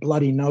suffered a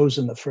bloody nose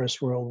in the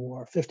First World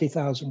War,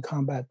 50,000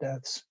 combat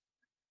deaths.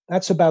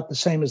 That's about the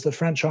same as the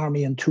French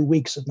army in 2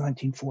 weeks of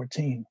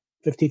 1914.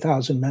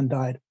 50,000 men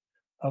died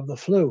of the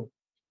flu.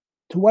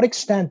 To what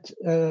extent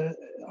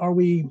are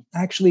we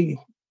actually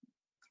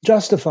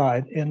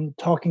justified in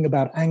talking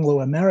about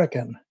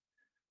Anglo-American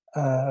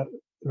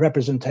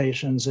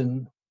representations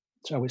in,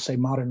 shall we say,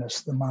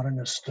 the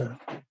modernist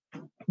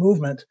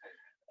movement,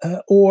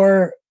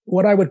 or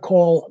what I would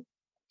call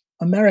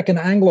American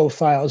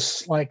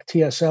Anglophiles like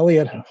T.S.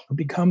 Eliot, who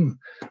become,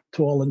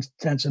 to all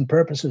intents and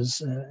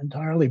purposes,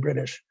 entirely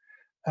British,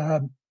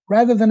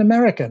 rather than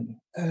American?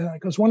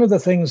 Because one of the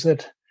things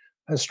that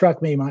has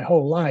struck me my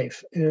whole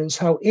life is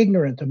how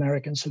ignorant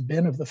Americans have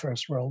been of the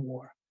First World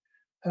War.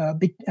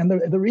 And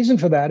the reason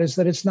for that is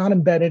that it's not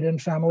embedded in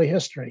family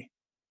history.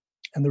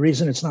 And the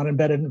reason it's not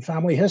embedded in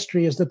family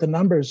history is that the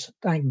numbers,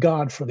 thank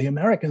God for the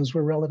Americans,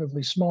 were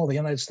relatively small. The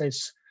United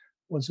States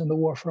was in the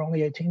war for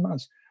only 18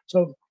 months.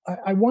 So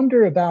I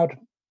wonder about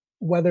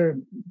whether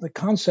the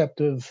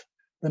concept of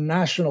the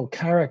national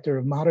character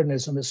of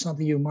modernism is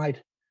something you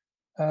might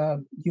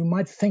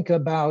think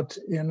about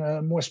in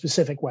a more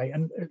specific way.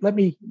 And let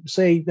me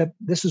say that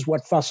this is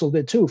what Fussell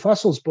did too.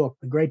 Fussell's book,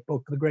 The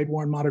Great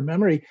War in Modern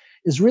Memory,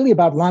 is really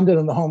about London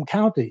and the home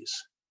counties.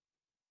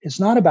 It's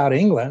not about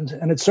England,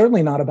 and it's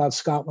certainly not about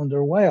Scotland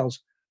or Wales.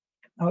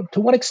 To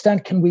what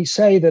extent can we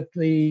say that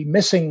the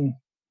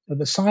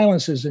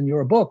silences in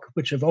your book,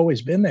 which have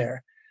always been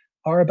there,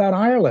 are about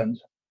Ireland,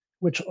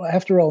 which,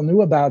 after all,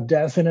 knew about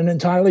death in an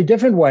entirely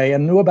different way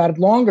and knew about it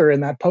longer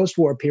in that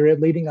post-war period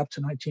leading up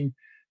to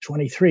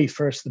 1923,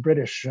 first the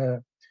British,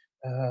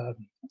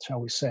 shall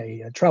we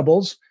say,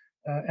 troubles,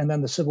 and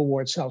then the Civil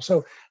War itself.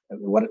 So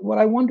what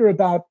I wonder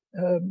about,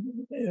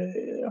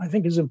 I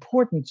think is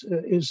important,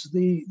 is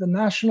the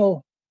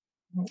national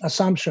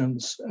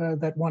assumptions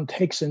that one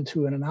takes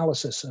into an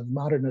analysis of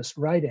modernist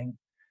writing.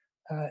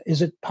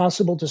 Is it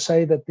possible to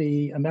say that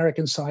the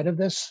American side of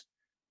this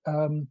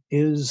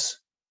is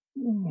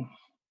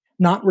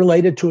not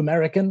related to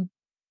American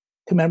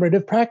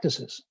commemorative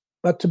practices,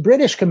 but to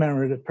British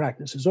commemorative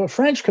practices or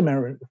French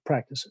commemorative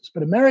practices?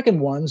 But American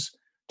ones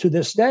to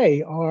this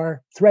day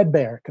are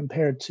threadbare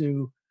compared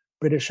to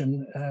British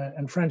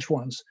and French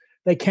ones.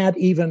 They can't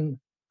even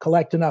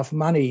collect enough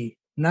money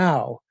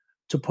now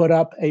to put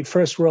up a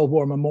First World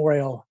War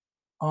memorial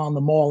on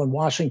the Mall in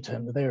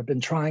Washington. They have been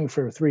trying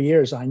for 3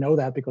 years. I know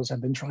that because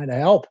I've been trying to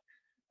help.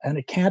 And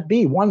it can't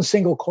be. One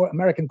single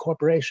American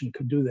corporation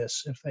could do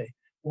this if they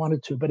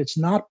wanted to, but it's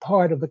not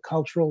part of the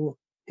cultural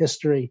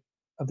history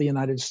of the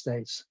United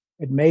States.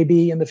 It may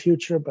be in the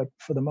future, but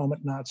for the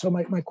moment not. So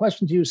my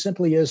question to you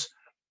simply is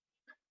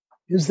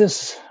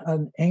this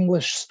an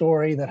English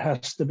story that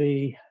has to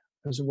be,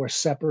 as it were,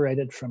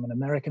 separated from an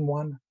American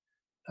one,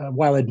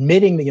 while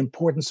admitting the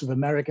importance of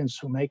Americans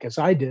who make, as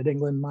I did,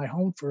 England my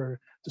home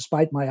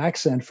despite my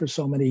accent for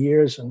so many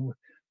years and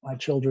my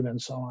children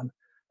and so on,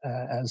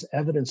 as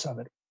evidence of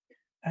it?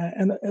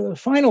 And the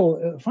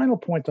final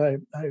point I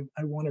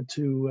wanted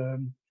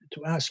to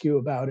ask you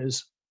about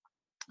is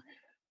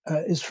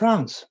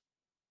France.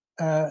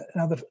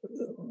 Now,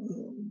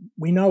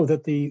 we know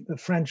that the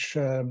French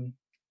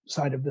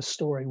side of this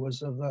story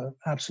was of an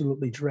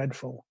absolutely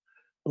dreadful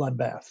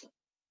bloodbath.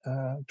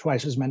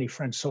 Twice as many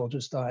French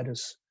soldiers died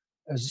as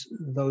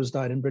those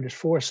died in British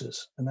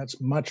forces, and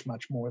that's much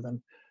more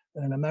than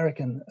in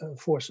American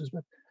forces.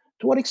 But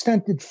to what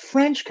extent did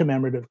French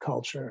commemorative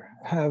culture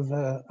have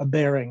a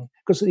bearing?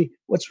 Because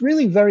what's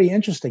really very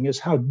interesting is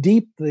how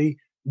deep the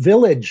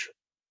village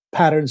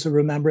patterns of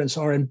remembrance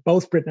are in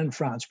both Britain and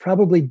France,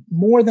 probably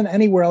more than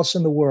anywhere else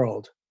in the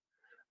world.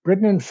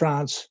 Britain and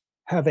France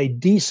have a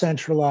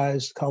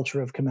decentralized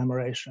culture of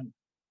commemoration,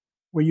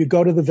 where you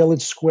go to the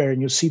village square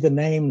and you see the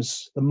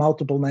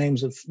multiple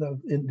names of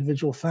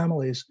individual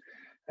families.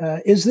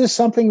 Is this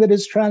something that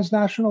is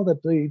transnational,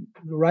 that the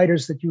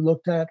writers that you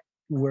looked at,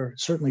 who were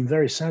certainly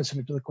very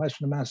sensitive to the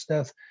question of mass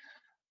death,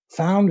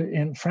 found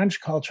in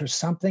French culture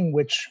something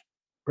which,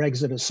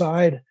 Brexit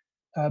aside,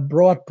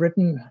 brought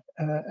Britain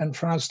and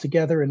France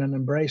together in an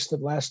embrace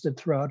that lasted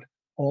throughout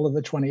all of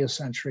the 20th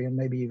century and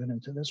maybe even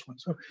into this one?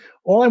 So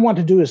all I want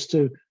to do is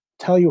to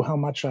tell you how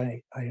much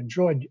I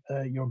enjoyed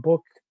your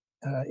book.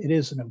 It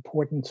is an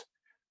important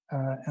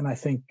and I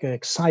think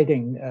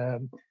exciting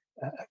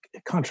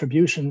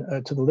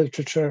contribution to the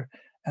literature,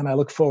 and I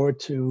look forward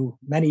to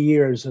many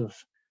years of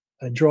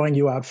drawing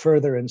you out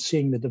further and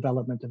seeing the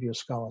development of your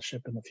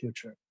scholarship in the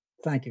future.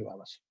 Thank you,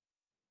 Alice.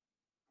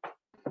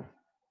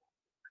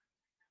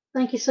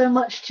 Thank you so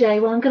much, Jay.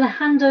 Well, I'm going to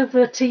hand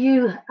over to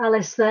you,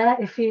 Alice, there,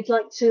 if you'd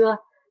like to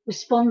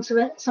respond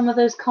to some of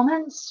those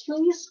comments,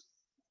 please.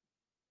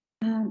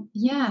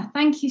 Yeah,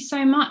 thank you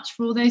so much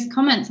for all those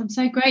comments. I'm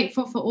so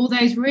grateful for all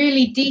those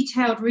really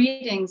detailed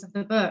readings of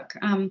the book.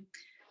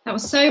 That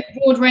was so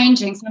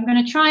broad-ranging. So I'm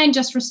going to try and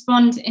just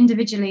respond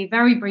individually,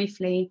 very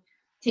briefly,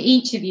 to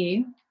each of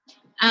you.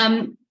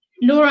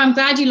 Laura, I'm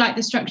glad you like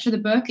the structure of the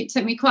book. It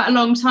took me quite a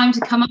long time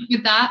to come up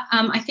with that.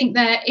 I think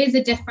there is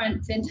a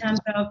difference in terms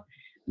of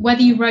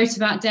whether you wrote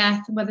about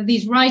death, whether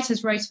these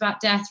writers wrote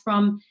about death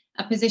from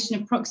a position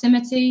of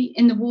proximity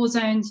in the war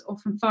zones or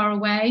from far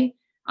away.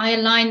 I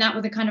align that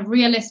with a kind of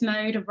realist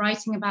mode of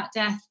writing about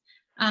death,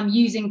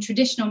 using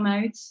traditional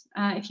modes.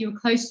 If you were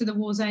close to the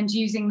war zones,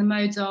 using the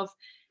modes of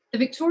the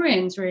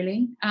Victorians,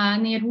 really,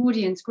 and the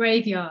Edwardians,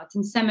 graveyards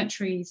and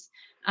cemeteries,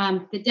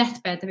 the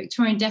deathbed, the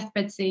Victorian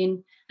deathbed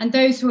scene, and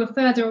those who are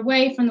further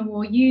away from the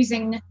war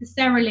using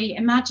necessarily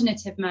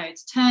imaginative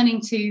modes,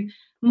 turning to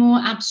more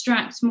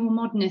abstract, more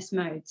modernist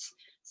modes.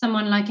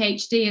 Someone like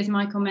HD, as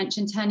Michael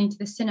mentioned, turning to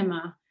the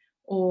cinema,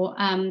 or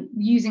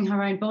using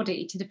her own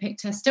body to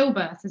depict her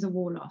stillbirth as a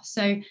war loss.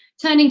 So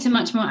turning to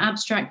much more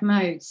abstract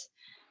modes.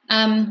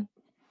 I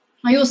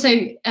also,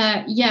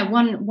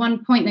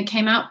 one point that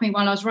came out for me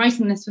while I was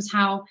writing this was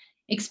how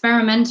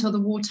experimental the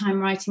wartime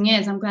writing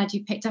is. I'm glad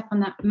you picked up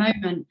on that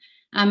moment.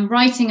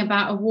 Writing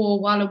about a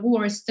war while a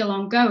war is still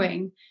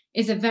ongoing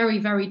is a very,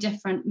 very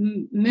different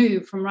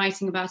move from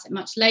writing about it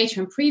much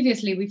later. And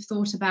previously, we've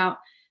thought about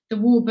the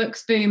war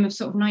books boom of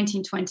sort of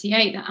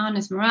 1928, the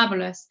Annus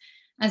Mirabilis,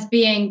 as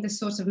being the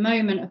sort of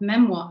moment of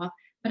memoir.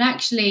 But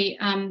actually,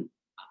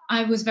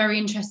 I was very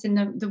interested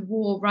in the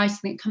war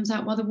writing that comes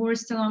out while the war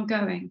is still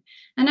ongoing.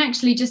 And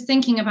actually, just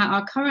thinking about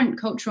our current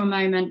cultural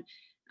moment,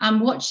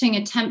 watching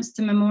attempts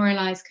to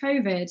memorialize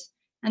COVID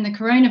and the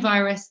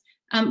coronavirus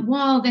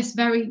while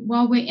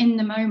we're in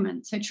the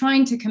moment. So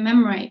trying to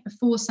commemorate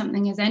before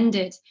something has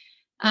ended.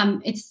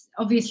 It's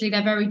obviously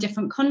they're very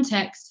different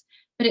contexts,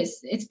 but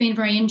it's been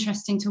very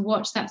interesting to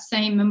watch that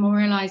same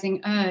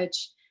memorializing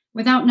urge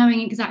without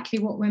knowing exactly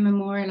what we're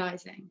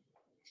memorializing.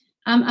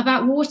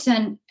 About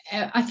Warton,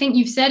 I think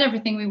you've said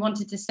everything we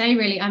wanted to say,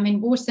 really. I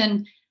mean,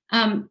 Warton,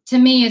 to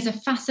me, is a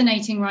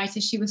fascinating writer.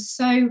 She was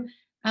so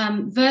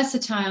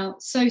versatile,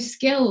 so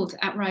skilled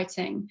at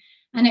writing.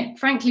 And it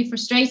frankly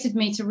frustrated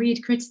me to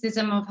read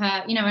criticism of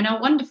her, in our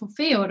wonderful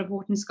field of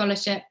Warton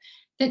scholarship,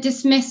 that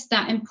dismissed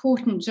that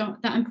important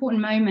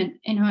moment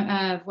in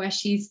her where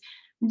she's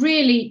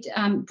really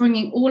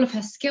bringing all of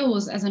her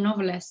skills as a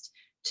novelist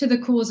to the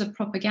cause of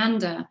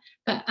propaganda.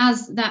 But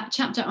as that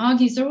chapter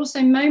argues, there are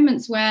also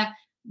moments where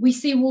we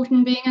see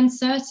Warton being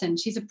uncertain.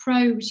 She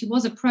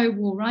was a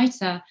pro-war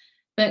writer,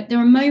 but there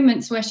are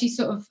moments where she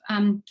sort of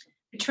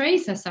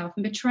betrays herself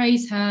and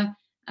betrays her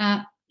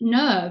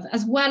nerve,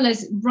 as well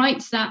as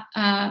writes that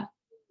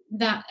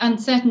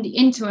uncertainty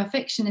into her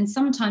fiction in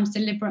sometimes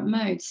deliberate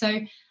mode. So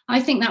I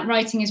think that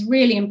writing is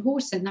really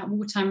important, that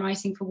wartime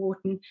writing for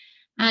Warton.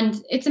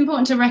 And it's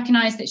important to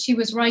recognise that she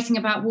was writing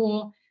about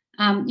war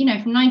from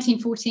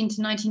 1914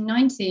 to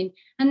 1919,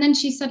 and then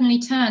she suddenly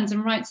turns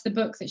and writes the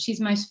book that she's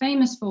most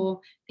famous for,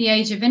 The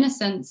Age of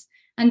Innocence,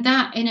 and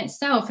that in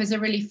itself is a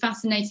really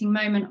fascinating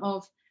moment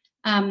of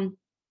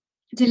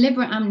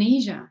deliberate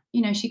amnesia.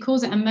 She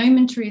calls it a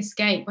momentary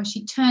escape, where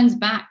she turns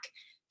back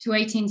to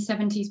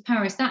 1870s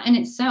Paris. That in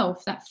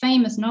itself, that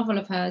famous novel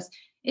of hers,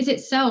 is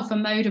itself a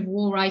mode of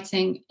war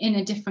writing in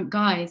a different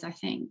guise, I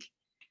think.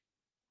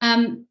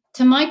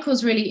 To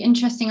Michael's really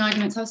interesting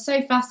arguments, I was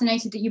so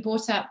fascinated that you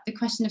brought up the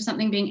question of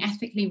something being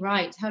ethically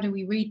right. How do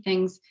we read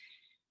things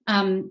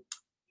in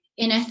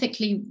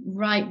ethically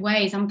right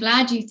ways? I'm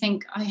glad you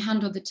think I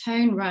handled the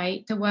tone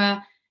right. There were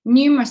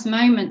numerous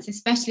moments,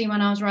 especially when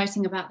I was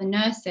writing about the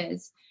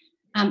nurses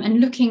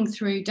and looking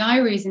through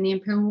diaries in the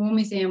Imperial War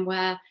Museum,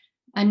 where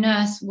a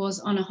nurse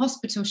was on a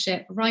hospital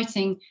ship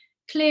writing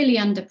clearly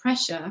under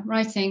pressure,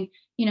 writing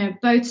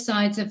both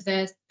sides of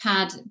the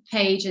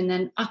page and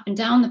then up and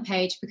down the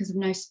page because of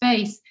no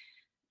space,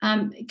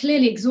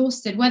 clearly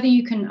exhausted. Whether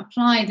you can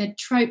apply the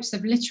tropes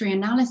of literary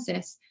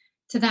analysis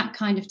to that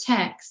kind of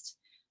text.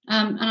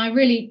 And I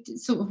really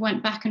sort of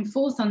went back and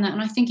forth on that.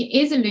 And I think it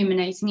is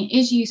illuminating. It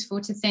is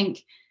useful to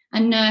think a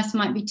nurse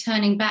might be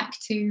turning back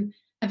to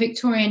a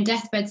Victorian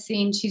deathbed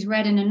scene she's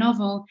read in a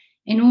novel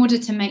in order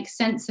to make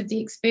sense of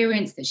the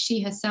experience that she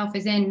herself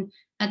is in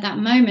at that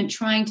moment,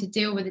 trying to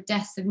deal with the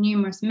deaths of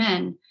numerous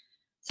men.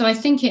 So I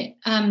think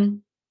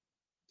I'm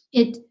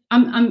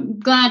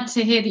glad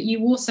to hear that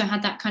you also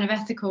had that kind of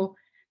ethical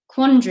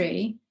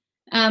quandary.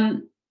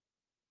 I'm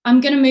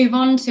going to move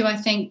on to, I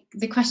think,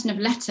 the question of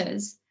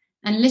letters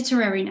and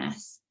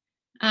literariness.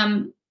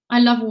 I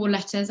love war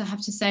letters, I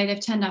have to say. They've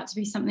turned out to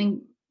be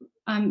something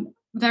I'm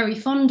very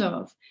fond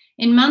of.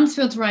 In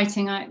Mansfield's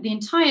writing, the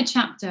entire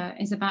chapter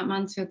is about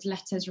Mansfield's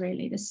letters,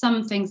 really. There's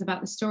some things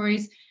about the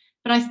stories,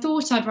 but I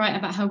thought I'd write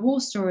about her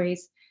war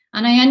stories,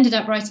 and I ended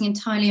up writing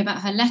entirely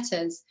about her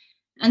letters.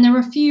 And there are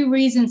a few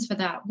reasons for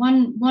that.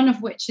 One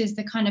of which is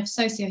the kind of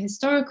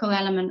socio-historical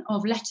element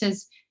of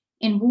letters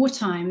in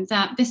wartime,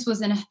 that this was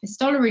an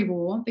epistolary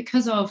war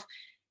because of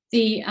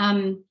the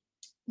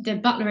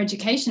Butler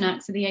Education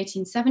Acts of the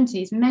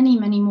 1870s. Many,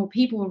 many more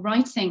people were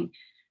writing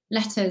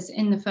letters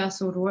in the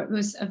First World War. It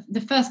was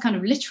the first kind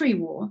of literary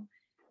war.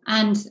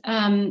 And,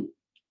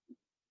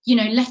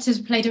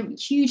 letters played a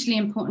hugely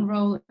important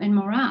role in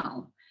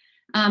morale.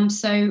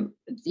 So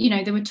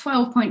there were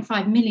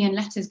 12.5 million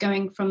letters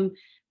going from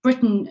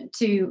Britain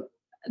to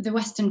the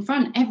Western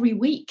Front every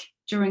week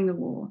during the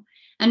war.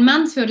 And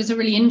Mansfield is a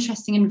really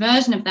interesting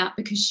inversion of that,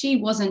 because she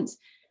wasn't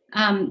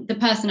the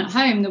person at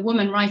home, the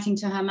woman writing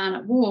to her man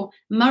at war.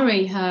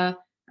 Murray, her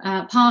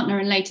partner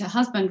and later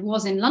husband,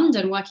 was in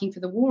London working for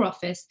the War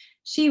Office.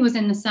 She was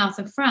in the south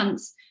of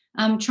France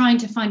trying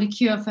to find a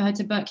cure for her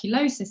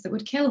tuberculosis that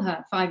would kill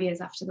her 5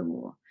 years after the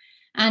war.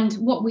 And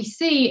what we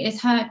see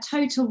is her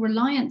total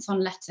reliance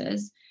on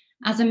letters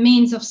as a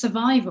means of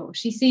survival.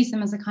 She sees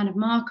them as a kind of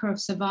marker of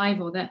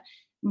survival, that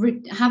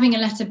having a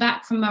letter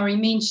back from Murray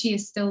means she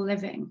is still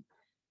living.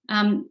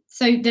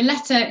 So the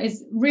letter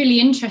is really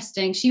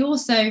interesting. She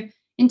also,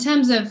 in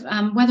terms of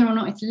whether or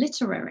not it's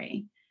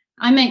literary,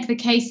 I make the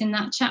case in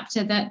that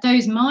chapter that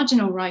those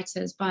marginal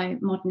writers by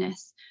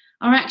modernists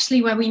are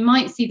actually where we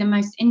might see the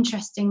most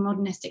interesting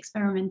modernist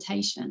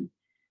experimentation.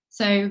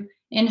 So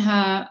in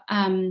her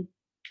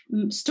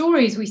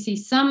stories, we see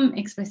some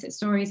explicit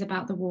stories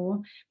about the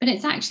war, but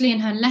it's actually in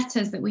her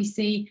letters that we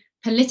see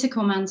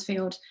political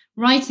Mansfield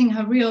writing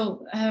her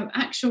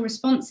actual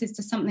responses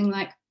to something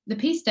like the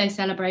Peace Day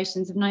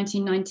celebrations of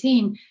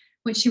 1919,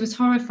 which she was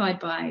horrified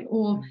by,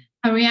 or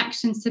her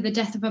reactions to the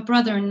death of her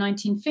brother in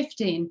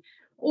 1915,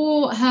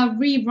 or her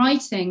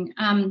rewriting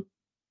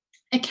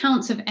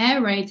accounts of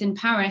air raids in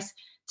Paris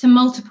to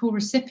multiple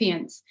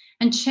recipients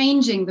and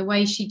changing the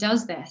way she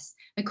does this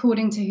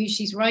according to who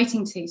she's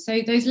writing to.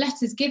 So those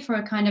letters give her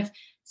a kind of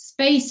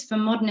space for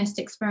modernist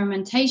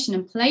experimentation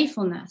and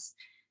playfulness.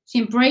 She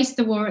embraced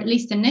the war, at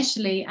least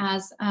initially,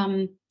 as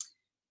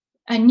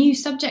a new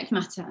subject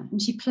matter,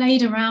 and she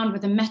played around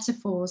with the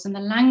metaphors and the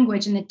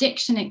language and the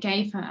diction it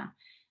gave her.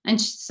 And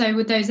so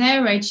with those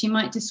air raids, she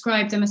might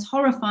describe them as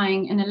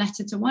horrifying in a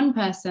letter to one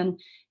person.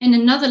 In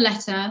another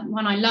letter,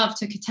 one I love,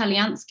 to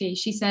Koteliansky,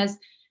 she says,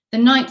 "The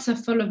nights are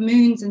full of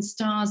moons and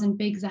stars and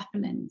big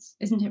zeppelins.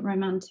 Isn't it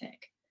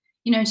romantic?"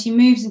 You know, and she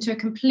moves into a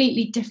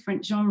completely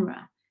different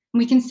genre. And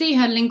we can see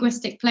her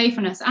linguistic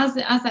playfulness. As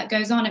that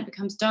goes on, it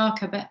becomes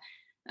darker. But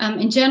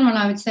in general,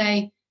 I would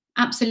say,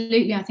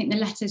 absolutely, I think the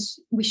letters,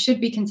 we should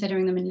be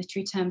considering them in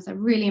literary terms. They're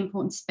really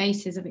important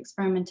spaces of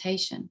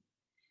experimentation.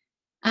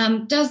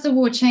 Does the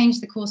war change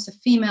the course of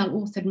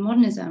female-authored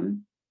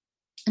modernism?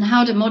 And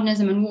how do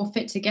modernism and war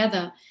fit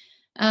together?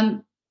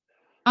 I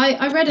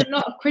read a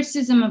lot of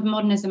criticism of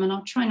modernism, and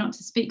I'll try not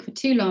to speak for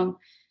too long,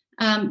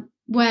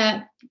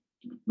 where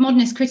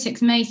modernist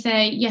critics may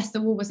say, yes,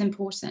 the war was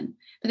important,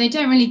 but they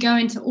don't really go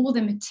into all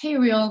the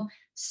material,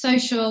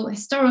 social,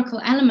 historical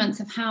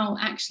elements of how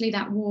actually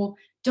that war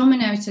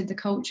dominated the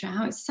culture,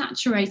 how it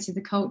saturated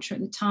the culture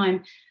at the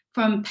time,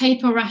 from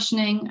paper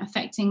rationing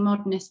affecting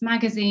modernist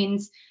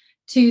magazines,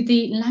 to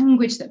the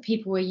language that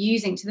people were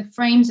using, to the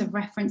frames of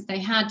reference they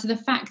had, to the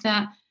fact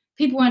that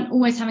people weren't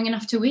always having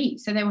enough to eat,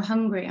 so they were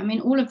hungry. I mean,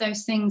 all of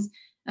those things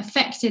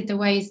affected the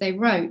ways they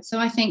wrote. So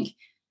I think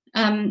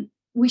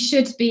we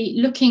should be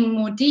looking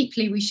more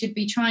deeply. We should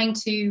be trying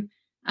to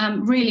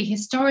really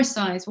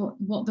historicize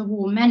what the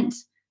war meant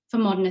for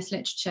modernist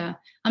literature.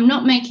 I'm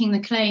not making the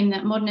claim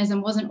that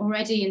modernism wasn't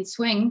already in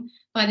swing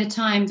by the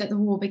time that the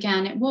war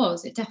began.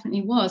 It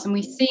definitely was. And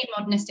we see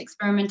modernist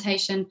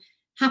experimentation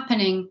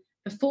happening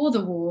before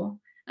the war.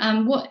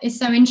 What is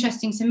so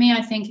interesting to me,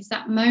 I think, is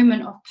that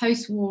moment of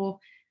post-war,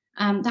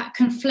 that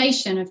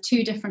conflation of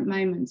two different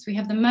moments. We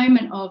have the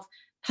moment of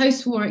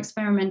post-war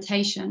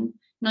experimentation,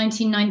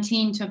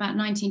 1919 to about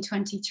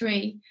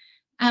 1923,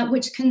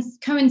 which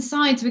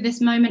coincides with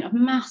this moment of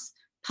mass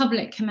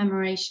public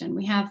commemoration.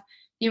 We have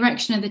the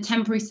erection of the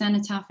temporary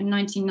cenotaph in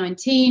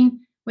 1919,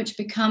 which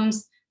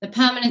becomes the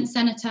permanent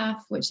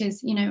cenotaph, which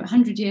is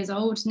 100 years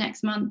old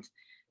next month.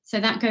 So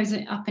that goes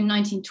up in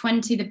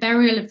 1920, the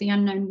burial of the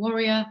unknown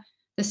warrior,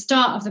 the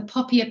start of the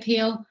Poppy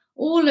Appeal.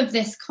 All of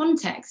this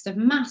context of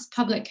mass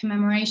public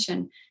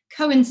commemoration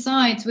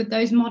coincides with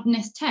those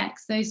modernist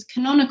texts, those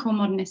canonical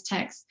modernist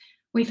texts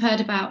we've heard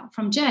about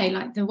from Jay,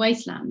 like The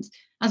Wasteland,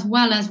 as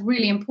well as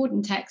really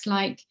important texts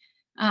like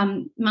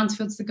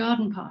Mansfield's The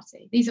Garden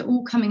Party. These are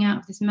all coming out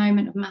of this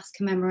moment of mass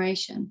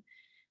commemoration.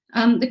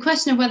 The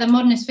question of whether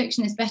modernist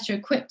fiction is better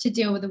equipped to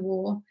deal with the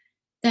war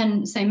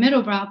than, say,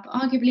 Middlebrough,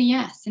 arguably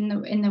yes, in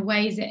the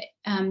ways it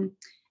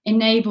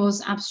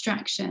enables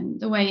abstraction,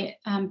 the way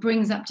it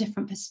brings up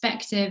different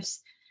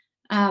perspectives,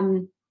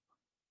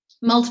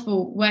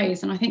 multiple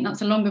ways. And I think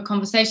that's a longer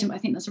conversation, but I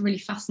think that's a really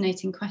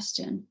fascinating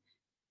question.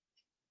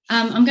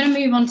 I'm going to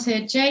move on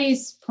to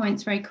Jay's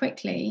points very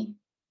quickly.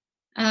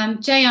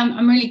 Jay,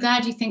 I'm really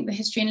glad you think the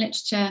history and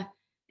literature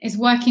is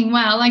working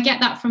well. I get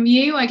that from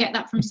you. I get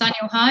that from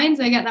Samuel Hines.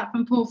 I get that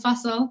from Paul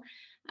Fussell.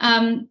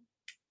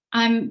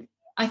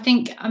 I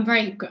think I'm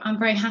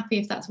very happy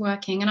if that's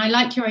working. And I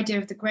like your idea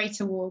of the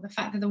greater war, the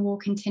fact that the war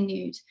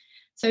continued.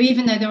 So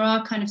even though there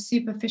are kind of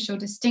superficial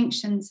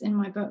distinctions in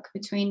my book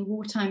between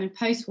wartime and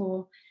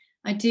post-war,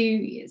 I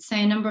do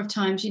say a number of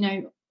times,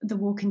 the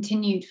war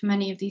continued for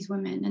many of these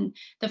women. And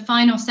the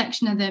final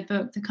section of the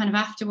book, the kind of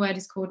afterword,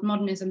 is called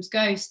Modernism's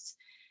Ghosts.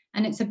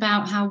 And it's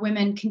about how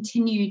women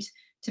continued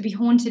to be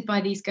haunted by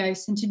these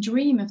ghosts and to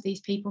dream of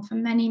these people for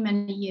many,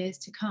 many years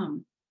to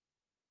come.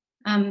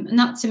 And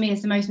that, to me,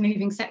 is the most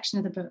moving section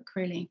of the book,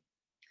 really.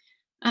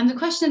 The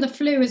question of the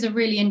flu is a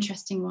really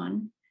interesting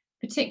one,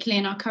 particularly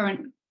in our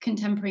current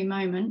contemporary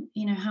moment.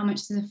 You know, how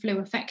much does the flu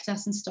affect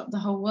us and stop the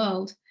whole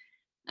world?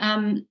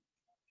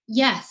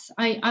 Yes,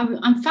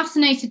 I'm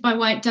fascinated by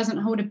why it doesn't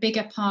hold a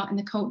bigger part in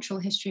the cultural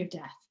history of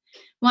death,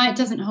 why it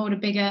doesn't hold a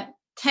bigger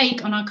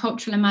take on our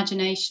cultural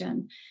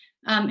imagination.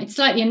 It's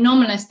slightly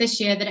anomalous this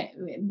year that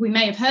we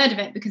may have heard of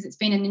it because it's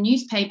been in the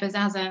newspapers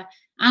as an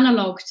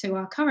analogue to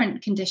our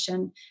current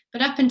condition.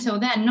 But up until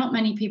then, not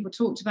many people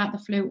talked about the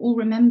flu or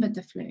remembered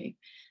the flu.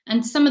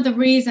 And some of the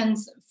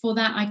reasons for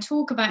that I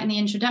talk about in the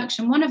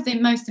introduction, one of the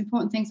most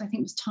important things I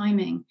think was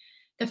timing.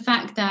 The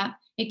fact that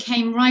it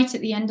came right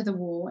at the end of the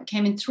war. It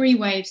came in 3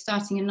 waves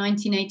starting in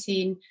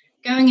 1918,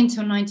 going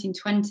until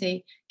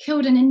 1920,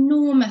 killed an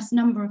enormous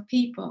number of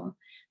people.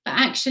 But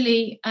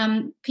actually,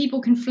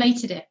 people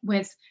conflated it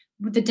with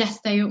the deaths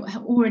they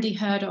had already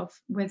heard of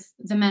with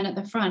the men at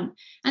the front.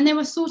 And they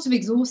were sort of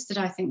exhausted,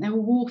 I think. They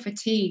were war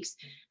fatigues.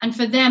 And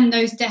for them,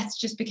 those deaths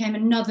just became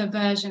another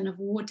version of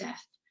war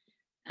death.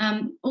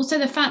 Also,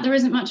 the fact there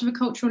isn't much of a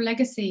cultural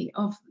legacy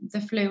of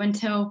the flu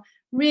until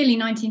really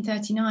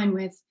 1939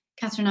 with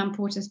Catherine Ann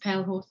Porter's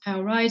Pale Horse,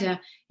 Pale Rider.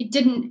 It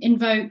didn't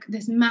invoke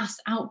this mass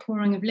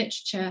outpouring of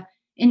literature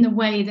in the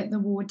way that the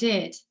war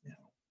did. Yeah.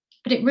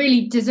 But it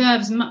really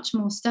deserves much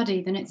more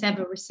study than it's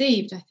ever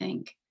received, I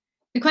think.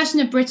 The question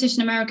of British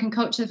and American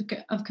culture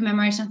of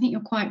commemoration, I think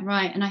you're quite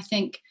right. And I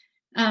think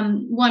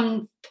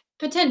one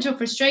potential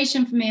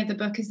frustration for me of the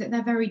book is that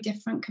they're very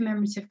different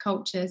commemorative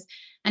cultures.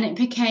 And it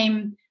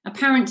became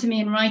apparent to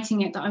me in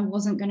writing it that I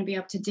wasn't going to be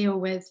able to deal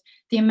with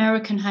the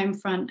American home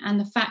front and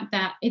the fact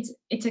that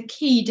it's a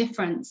key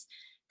difference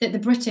that the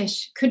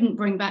British couldn't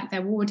bring back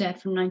their war dead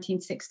from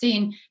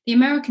 1916. The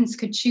Americans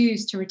could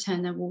choose to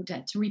return their war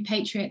dead, to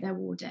repatriate their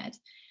war dead,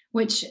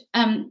 which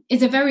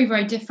is a very,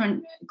 very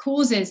different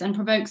causes and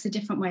provokes a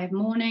different way of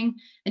mourning,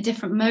 a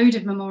different mode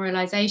of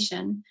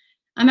memorialization.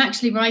 I'm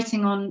actually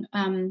writing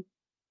on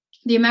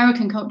the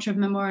American culture of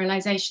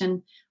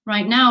memorialization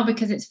right now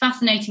because it's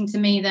fascinating to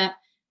me that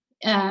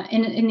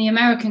in the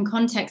American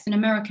context, in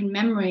American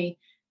memory,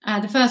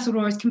 the First World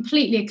War is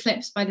completely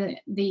eclipsed by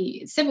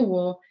the Civil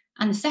War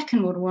and the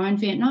Second World War in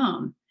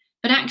Vietnam.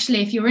 But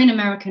actually, if you're in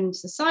American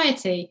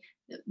society,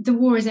 the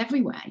war is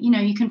everywhere. You know,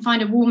 you can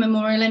find a war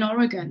memorial in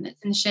Oregon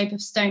that's in the shape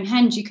of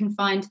Stonehenge. You can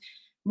find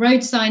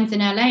road signs in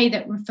LA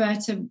that refer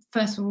to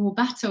First World War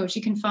battles.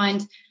 You can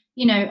find,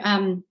 you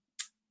know,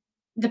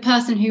 the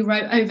person who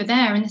wrote over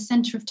there in the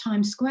center of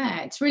Times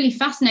Square. It's really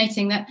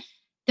fascinating that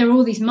there are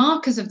all these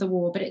markers of the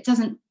war, but it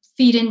doesn't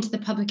feed into the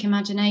public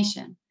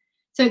imagination.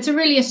 So it's a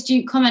really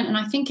astute comment. And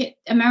I think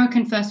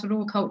American First World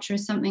War culture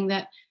is something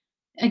that,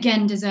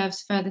 again,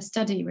 deserves further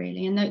study,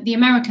 really. And the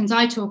Americans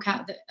I talk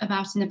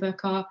about in the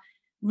book are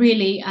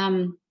really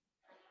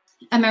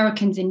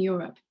Americans in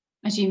Europe,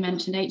 as you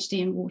mentioned,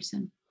 HD and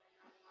Wharton.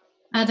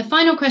 The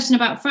final question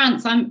about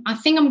France, I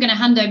think I'm going to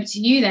hand over to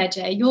you there,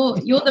 Jay. You're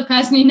the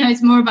person who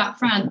knows more about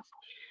France.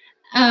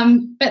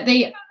 But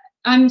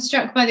I'm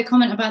struck by the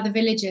comment about the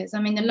villages.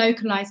 I mean, the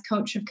localized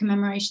culture of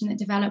commemoration that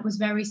developed was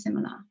very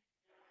similar.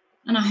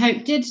 And I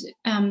hope did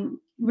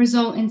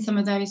result in some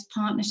of those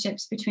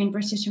partnerships between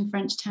British and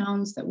French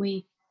towns that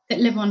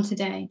live on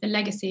today, the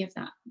legacy of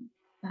that.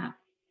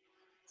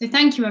 So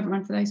thank you,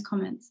 everyone, for those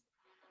comments.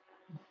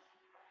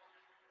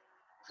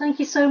 Thank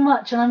you so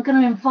much. And I'm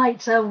going to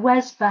invite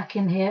Wes back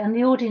in here. And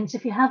the audience,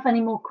 if you have any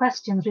more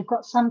questions, we've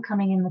got some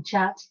coming in the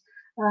chat.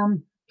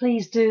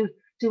 Please do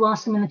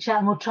ask them in the chat,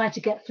 and we'll try to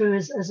get through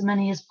as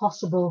many as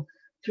possible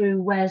through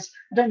Wes.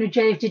 I don't know,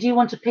 Jay, did you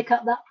want to pick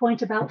up that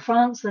point about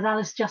France that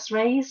Alice just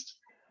raised?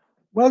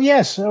 Well,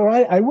 yes, all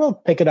right. I will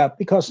pick it up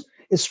because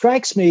it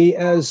strikes me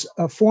as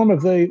a form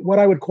of what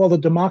I would call the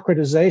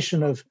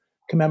democratization of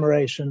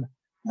commemoration.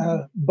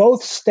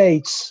 Both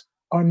states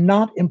are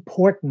not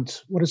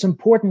important. What is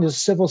important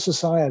is civil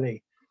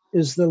society,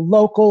 is the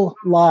local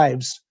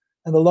lives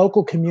and the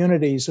local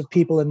communities of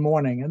people in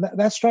mourning. And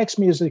that strikes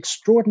me as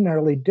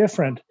extraordinarily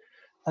different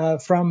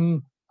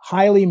from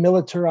highly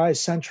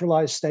militarized,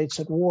 centralized states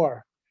at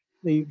war.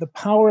 The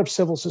power of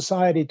civil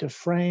society to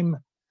frame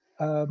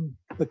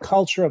the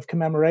culture of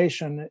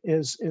commemoration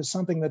is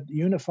something that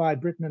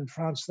unified Britain and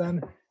France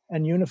then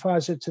and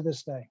unifies it to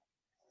this day.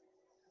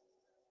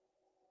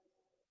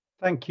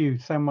 Thank you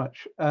so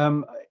much.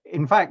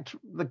 In fact,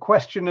 the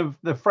question of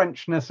the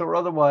Frenchness or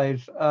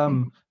otherwise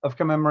of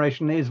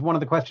commemoration is one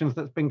of the questions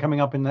that's been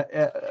coming up in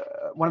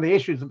the one of the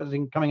issues that's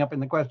been coming up in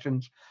the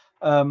questions,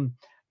 on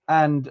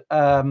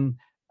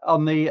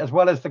the, as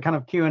well as the kind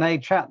of Q&A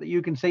chat that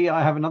you can see,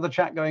 I have another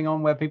chat going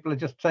on where people are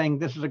just saying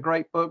this is a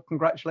great book,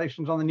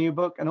 congratulations on the new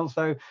book, and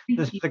also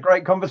this is a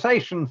great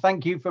conversation.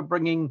 Thank you for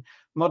bringing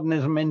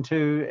modernism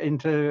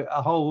into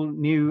a whole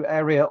new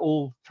area,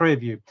 all three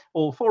of you,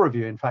 all four of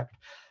you, in fact.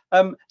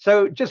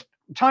 So just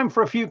time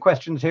for a few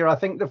questions here. I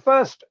think the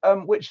first,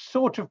 which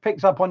sort of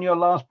picks up on your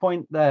last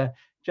point there,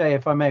 Jay,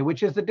 if I may,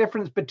 which is the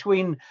difference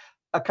between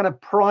a kind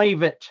of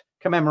private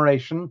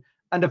commemoration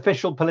and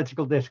official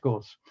political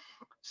discourse.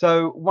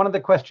 So one of the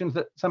questions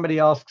that somebody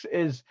asks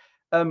is,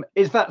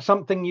 Is that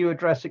something you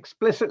address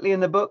explicitly in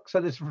the book? So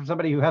this is from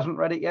somebody who hasn't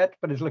read it yet,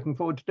 but is looking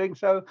forward to doing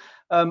so.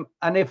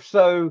 And if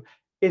so,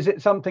 is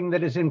it something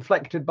that is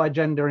inflected by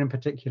gender in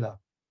particular?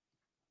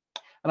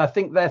 And I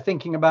think they're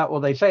thinking about, or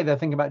they say they're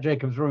thinking about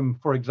Jacob's Room,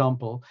 for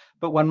example,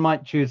 but one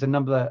might choose a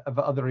number of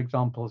other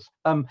examples.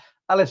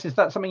 Alice, is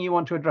that something you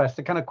want to address?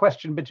 The kind of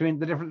question between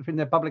the difference between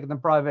the public and the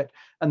private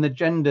and the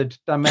gendered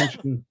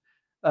dimension,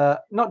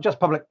 not just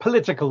public,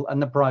 political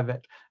and the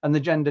private, and the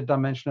gendered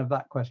dimension of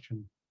that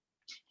question?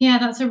 Yeah,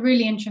 that's a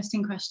really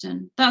interesting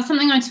question. That's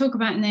something I talk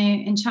about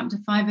in chapter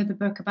 5 of the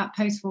book about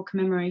post-war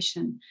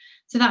commemoration.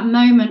 So that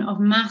moment of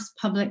mass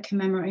public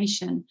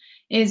commemoration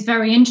is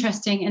very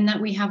interesting in that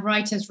we have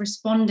writers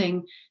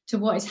responding to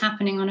what is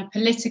happening on a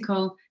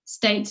political,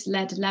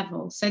 state-led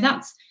level. So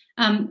that's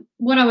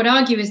what I would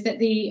argue is that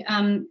the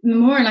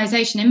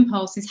memorialization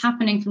impulse is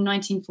happening from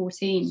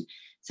 1914.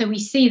 So we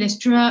see this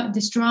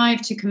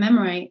drive to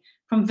commemorate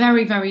from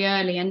very, very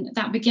early. And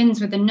that begins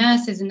with the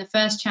nurses in the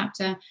first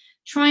chapter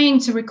trying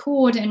to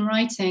record in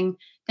writing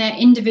their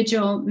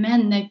individual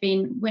men they've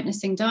been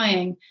witnessing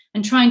dying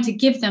and trying to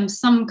give them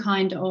some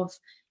kind of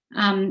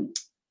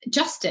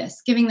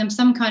justice, giving them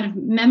some kind of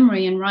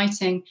memory in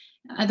writing.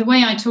 The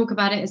way I talk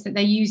about it is that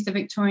they use the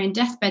Victorian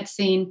deathbed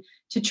scene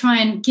to try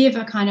and give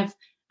a kind of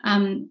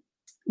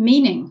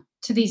meaning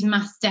to these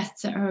mass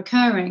deaths that are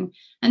occurring.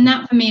 And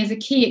that for me is a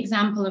key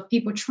example of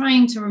people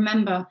trying to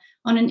remember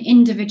on an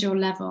individual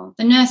level.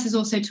 The nurses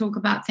also talk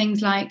about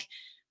things like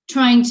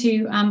trying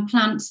to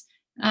plant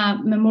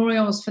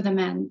memorials for the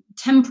men,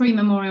 temporary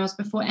memorials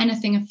before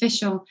anything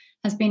official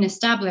has been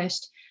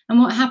established. And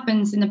what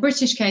happens in the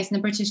British case, in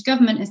the British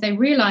government, is they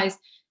realize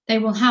they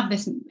will have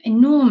this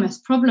enormous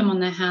problem on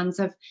their hands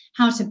of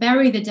how to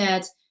bury the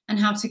dead and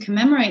how to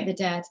commemorate the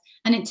dead.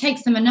 And it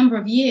takes them a number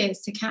of years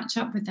to catch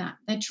up with that.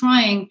 They're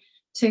trying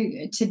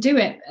to do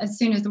it as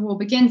soon as the war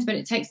begins, but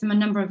it takes them a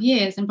number of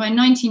years. And by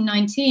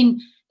 1919,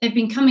 they've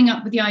been coming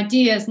up with the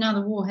ideas, now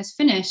the war has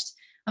finished,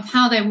 of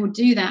how they will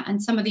do that.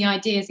 And some of the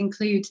ideas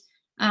include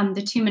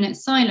the 2-minute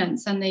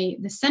silence and the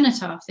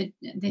cenotaph,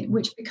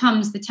 which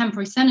becomes the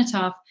temporary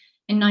cenotaph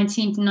in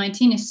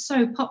 1919, is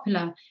so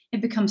popular,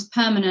 it becomes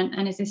permanent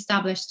and is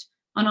established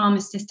on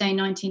Armistice Day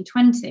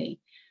 1920.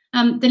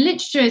 The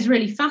literature is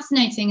really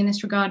fascinating in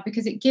this regard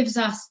because it gives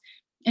us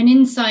an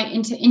insight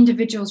into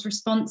individuals'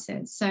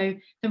 responses. So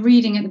the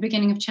reading at the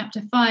beginning of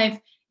chapter 5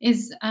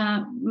 is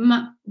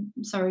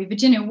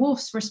Virginia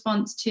Woolf's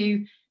response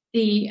to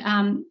the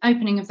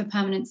opening of the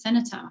permanent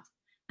cenotaph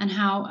and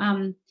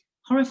how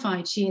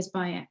horrified she is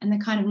by it, and the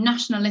kind of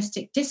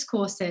nationalistic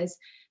discourses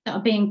that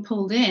are being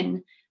pulled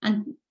in.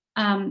 And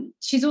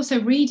she's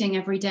also reading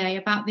every day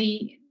about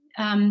the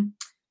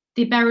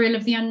burial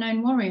of the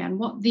unknown warrior and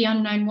what the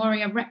unknown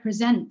warrior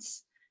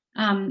represents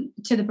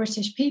to the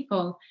British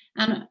people.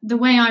 And the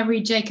way I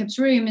read Jacob's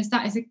Room is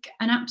that is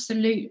an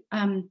absolute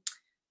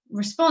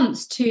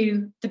response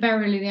to the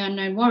burial of the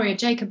unknown warrior.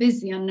 Jacob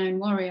is the unknown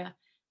warrior.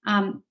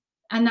 And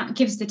that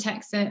gives the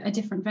text a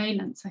different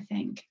valence, I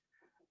think.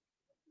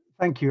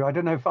 Thank you. I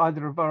don't know if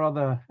either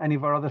of any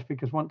of our other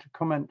speakers want to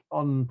comment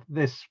on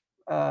this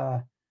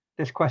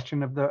this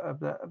question of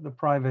the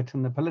private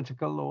and the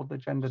political or the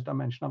gender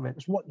dimension of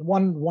it.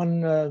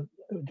 One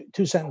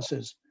 2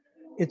 sentences.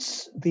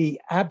 It's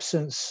the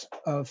absence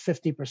of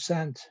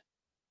 50%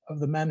 of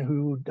the men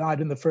who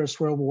died in the First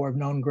World War of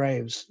known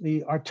graves.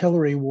 The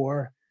artillery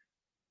war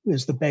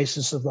is the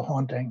basis of the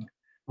haunting.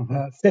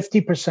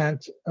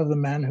 50% of the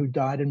men who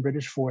died in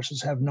British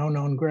forces have no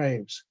known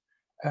graves.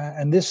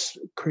 And this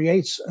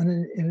creates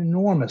an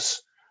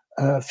enormous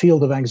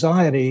field of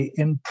anxiety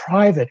in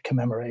private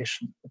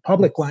commemoration. The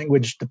public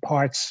language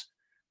departs,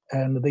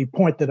 and the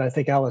point that I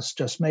think Alice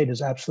just made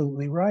is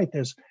absolutely right.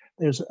 There's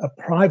a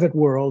private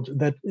world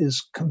that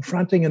is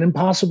confronting an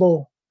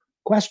impossible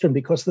question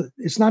because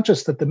it's not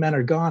just that the men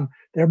are gone,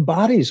 their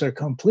bodies are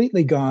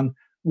completely gone.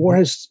 War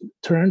has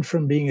turned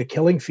from being a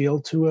killing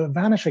field to a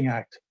vanishing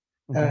act.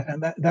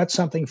 And that's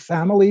something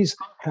families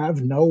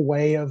have no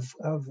way of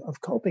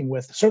coping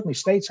with. Certainly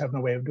states have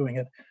no way of doing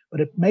it,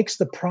 but it makes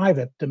the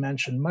private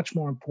dimension much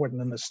more important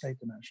than the state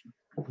dimension.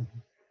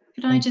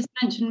 Could I just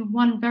mention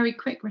one very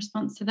quick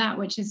response to that,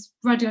 which is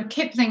Rudyard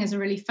Kipling is a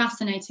really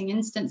fascinating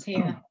instance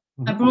here.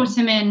 I brought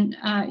him in,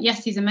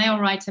 yes, he's a male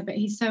writer, but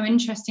he's so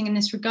interesting in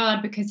this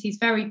regard because he's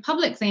very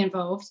publicly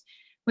involved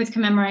with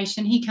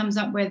commemoration. He comes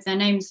up with their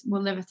names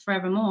will live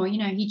forevermore. You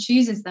know, he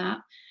chooses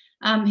that.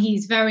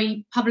 He's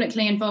very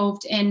publicly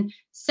involved in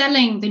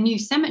selling the new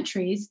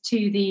cemeteries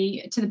to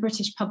the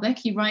British public.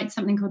 He writes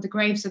something called The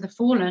Graves of the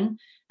Fallen,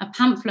 a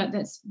pamphlet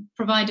that's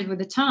provided with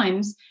the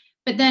Times.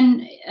 But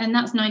then, and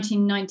that's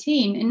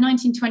 1919, in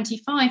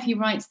 1925, he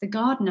writes The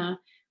Gardener,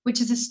 which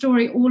is a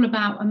story all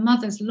about a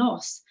mother's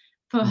loss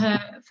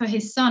for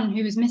his son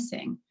who was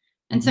missing.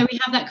 And so we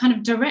have that kind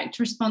of direct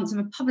response of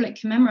a public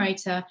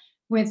commemorator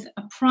with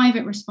a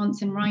private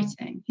response in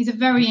writing. He's a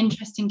very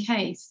interesting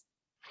case.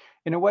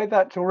 In a way,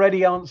 that's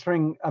already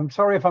answering, I'm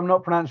sorry if I'm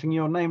not pronouncing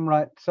your name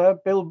right, sir,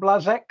 Bill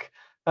Blazek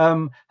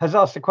has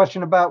asked a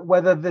question about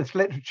whether this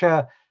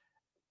literature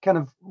kind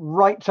of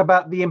writes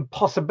about the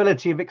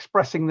impossibility of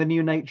expressing the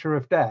new nature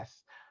of death.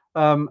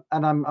 And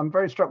I'm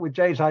very struck with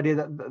Jay's idea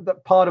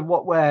that part of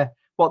what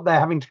they're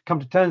having to come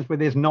to terms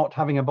with is not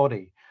having a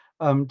body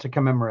to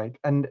commemorate,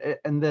 and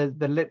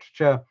the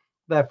literature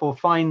therefore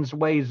finds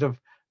ways of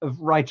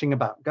writing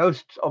about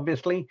ghosts,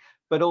 obviously,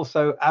 but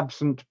also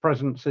absent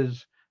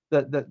presences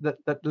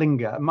that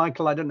linger.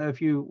 Michael, I don't know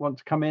if you want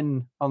to come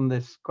in on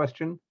this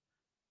question.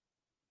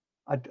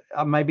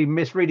 I may be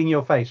misreading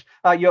your face.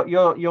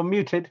 You're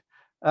muted.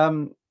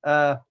 No,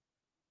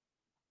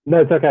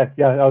 it's okay.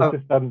 Yeah, I was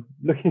just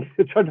looking,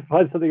 trying to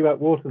find something about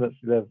water that's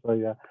there. So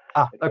yeah.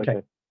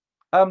 Okay.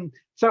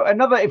 So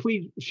another, if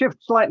we shift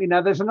slightly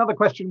now, there's another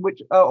question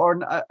which, or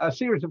a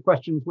series of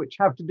questions which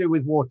have to do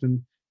with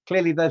Wharton.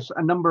 Clearly, there's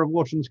a number of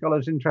Wharton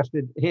scholars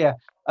interested here.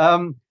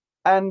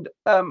 And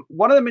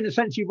one of them, in a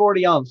sense, you've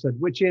already answered,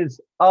 which is,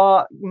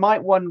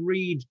 might one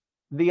read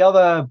the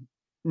other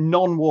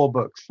non-war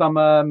books,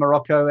 Summer,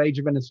 Morocco, Age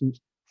of Innocence,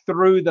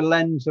 through the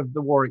lens of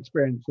the war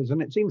experiences?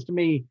 And it seems to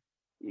me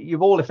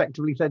you've all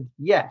effectively said,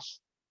 yes,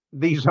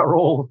 these are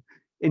all,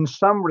 in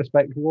some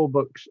respect, war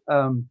books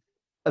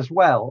as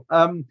well.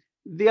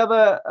 The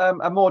other,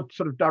 a more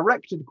sort of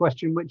directed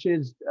question, which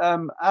is,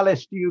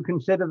 Alice, do you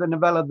consider the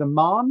novella The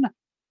Marne?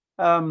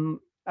 And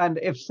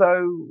if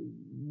so,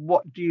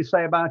 what do you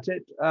say about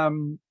it?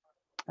 And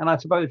I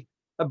suppose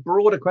a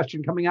broader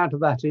question coming out of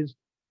that is,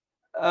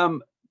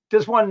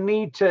 does one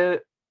need to,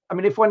 I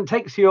mean, if one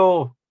takes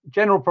your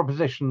general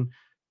proposition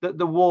that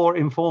the war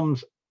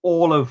informs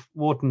all of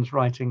Wharton's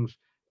writings,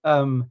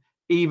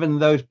 even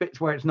those bits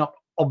where it's not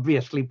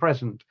obviously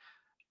present,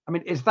 I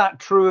mean, is that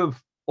true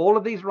of all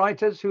of these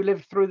writers who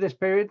lived through this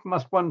period?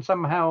 Must one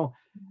somehow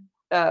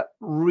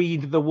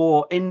read the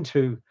war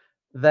into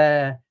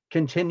their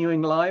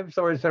continuing lives,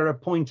 or is there a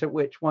point at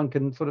which one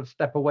can sort of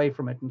step away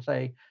from it and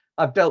say,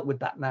 I've dealt with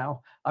that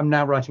now, I'm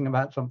now writing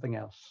about something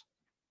else?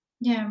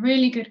 Yeah,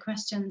 really good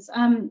questions.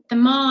 The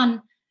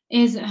Marne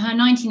is her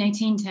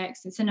 1918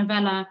 text. It's a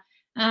novella.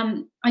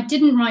 I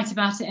didn't write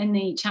about it in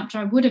the chapter.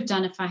 I would have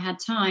done if I had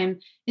time.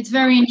 It's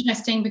very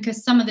interesting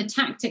because some of the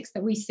tactics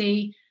that we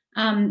see,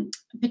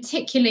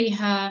 particularly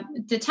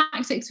the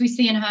tactics we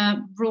see in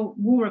her war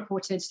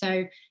reportage,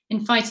 so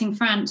in Fighting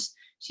France,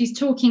 she's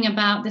talking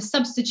about the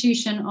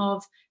substitution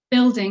of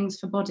buildings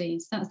for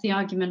bodies. That's the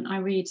argument I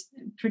read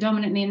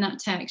predominantly in that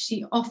text.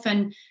 She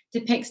often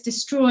depicts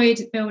destroyed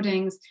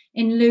buildings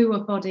in lieu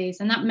of bodies,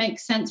 and that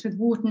makes sense with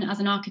Wharton as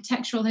an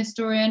architectural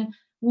historian.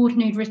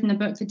 Wharton, who'd written the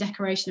book The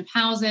Decoration of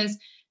Houses,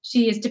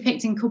 she is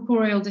depicting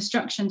corporeal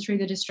destruction through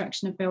the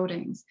destruction of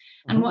buildings.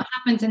 Mm-hmm. And what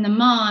happens in the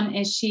Marne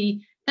is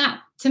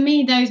to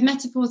me, those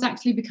metaphors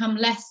actually become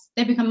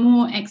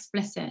more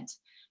explicit.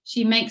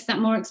 She makes that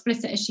more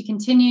explicit as she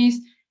continues.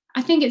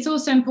 I think it's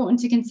also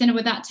important to consider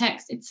with that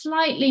text, it's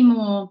slightly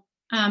more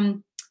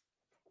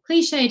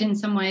cliched in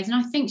some ways. And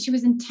I think she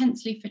was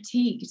intensely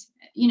fatigued.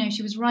 You know,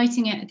 she was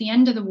writing it at the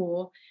end of the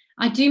war.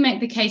 I do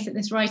make the case that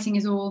this writing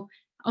is all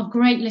of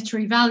great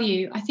literary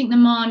value. I think the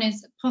Marne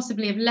is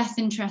possibly of less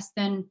interest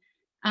than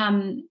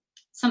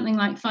something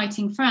like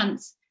Fighting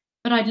France.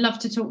 But I'd love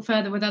to talk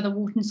further with other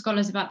Wharton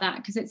scholars about that,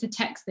 because it's a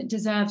text that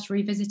deserves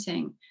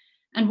revisiting.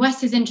 And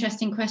Wes's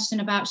interesting question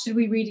about should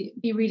we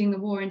be reading the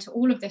war into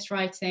all of this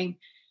writing?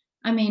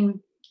 I mean,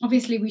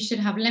 obviously we should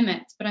have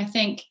limits, but I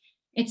think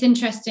it's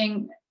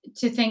interesting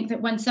to think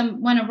that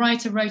when a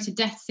writer wrote a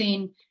death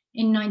scene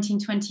in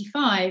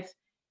 1925,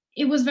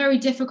 it was very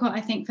difficult, I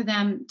think, for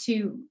them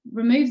to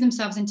remove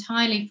themselves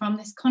entirely from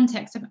this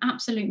context of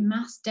absolute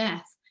mass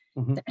death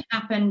mm-hmm. that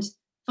happened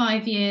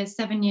 5 years,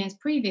 7 years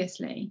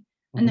previously,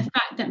 mm-hmm. and the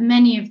fact that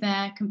many of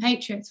their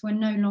compatriots were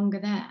no longer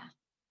there.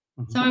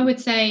 Mm-hmm. So I would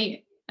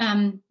say,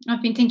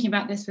 I've been thinking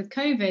about this with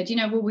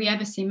COVID, will we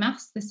ever see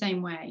mass the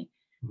same way?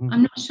 Mm-hmm.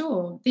 I'm not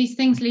sure. These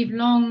things leave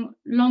long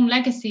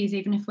legacies,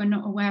 even if we're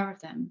not aware of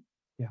them.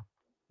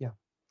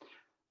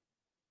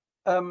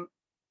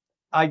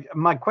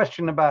 My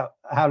question about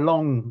how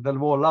long the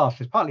war lasts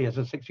is partly as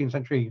a 16th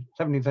century,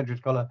 17th century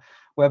scholar,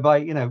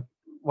 whereby,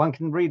 one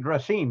can read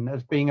Racine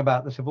as being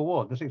about the Civil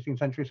War, the 16th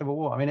century Civil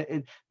War. I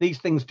mean, these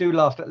things do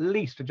last at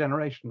least a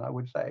generation, I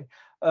would say,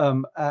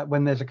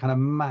 when there's a kind of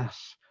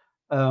mass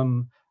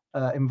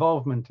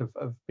involvement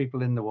of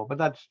people in the war. But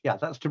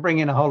that's to bring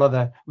in a whole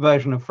other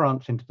version of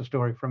France into the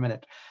story for a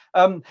minute.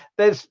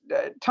 There's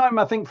time,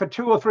 I think, for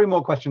 2 or 3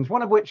 more questions,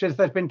 one of which is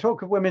there's been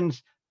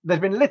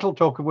little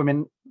talk of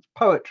women's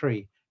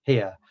poetry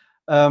here.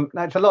 Now,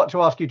 it's a lot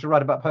to ask you to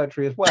write about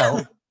poetry as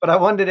well, but I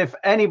wondered if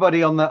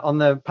anybody on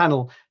the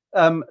panel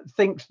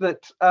thinks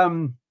that,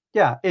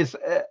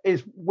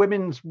 is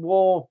women's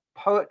war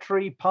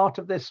poetry part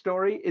of this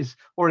story,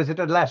 or is it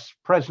a less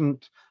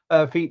present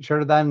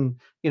feature than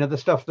the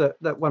stuff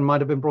that one might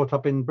have been brought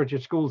up in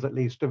British schools, at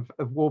least, of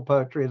war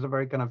poetry as a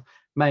very kind of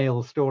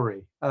male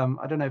story?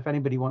 I don't know if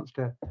anybody wants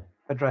to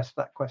address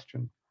that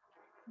question.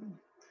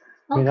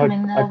 I'll come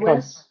in there,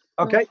 Wes.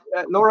 Okay,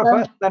 Laura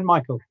first, then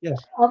Michael. Yes.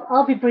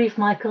 I'll be brief,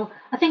 Michael.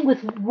 I think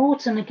with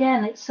Wharton,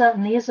 again, it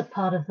certainly is a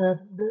part of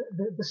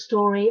the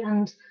story,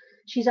 and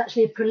she's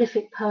actually a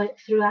prolific poet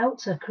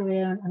throughout her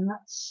career, and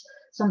that's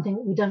something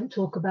that we don't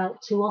talk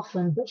about too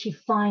often, but she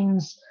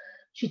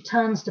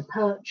turns to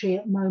poetry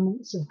at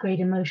moments of great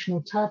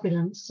emotional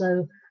turbulence.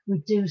 So we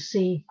do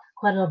see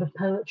quite a lot of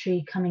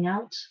poetry coming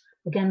out,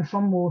 again,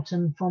 from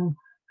Warton, from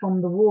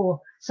the war.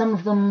 Some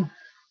of them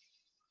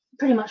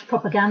pretty much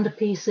propaganda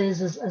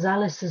pieces, as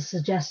Alice has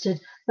suggested,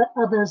 but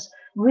others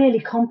really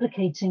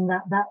complicating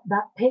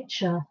that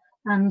picture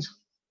and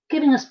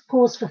giving us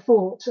pause for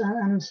thought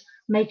and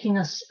making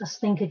us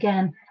think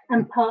again.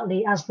 And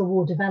partly as the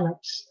war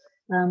develops,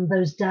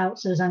 those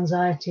doubts, those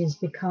anxieties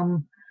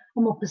become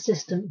a more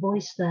persistent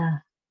voice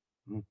there.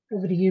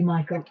 Over to you,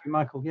 Michael. Thank you,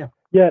 Michael. Yeah.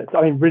 Yeah, so,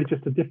 I mean, really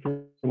just a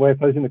different way of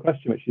posing the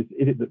question, which is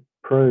it that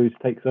prose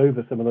takes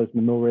over some of those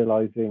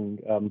memorializing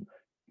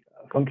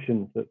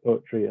functions that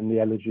poetry and the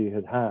elegy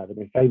had had? I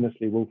mean,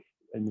 famously, Woolf,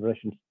 in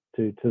relation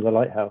to The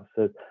Lighthouse,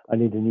 said, "I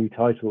need a new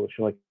title, or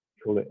shall I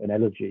call it an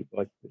elegy?"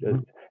 Like,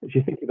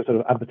 she's thinking of a sort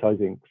of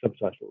advertising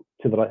subtitle,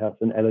 "To the Lighthouse,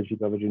 an elegy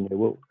by Virginia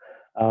Woolf."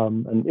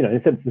 And, you know, in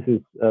a sense, this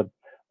is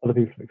other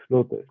people have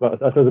explored this.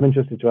 But I suppose I'm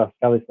interested to ask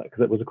Alice that,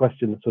 because it was a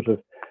question that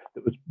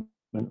was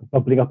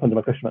bubbling up under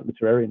my question about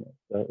literariness.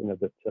 You know,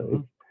 that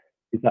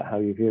is that how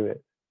you view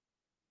it?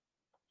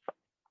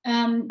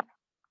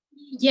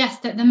 Yes,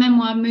 that the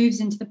memoir moves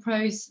into the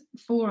prose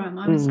forum.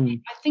 I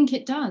think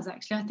it does,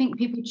 actually. I think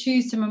people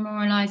choose to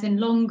memorialize in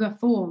longer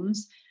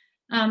forms.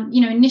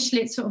 You know,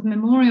 initially it's sort of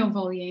memorial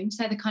volumes,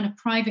 so the kind of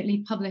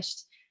privately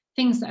published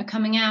things that are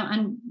coming out.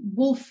 And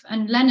Woolf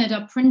and Leonard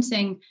are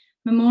printing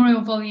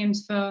memorial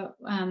volumes for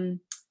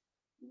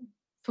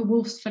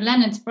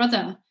Leonard's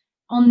brother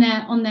on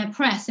their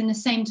press in the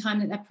same time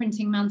that they're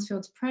printing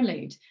Mansfield's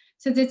Prelude.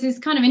 So there's this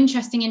kind of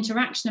interesting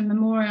interaction of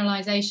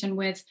memorialization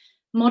with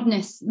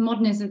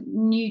modernism,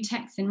 new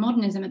texts in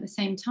modernism at the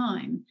same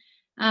time.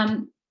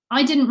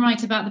 I didn't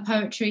write about the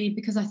poetry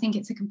because I think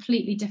it's a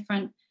completely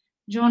different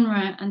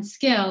genre and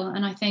skill.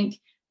 And I think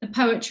the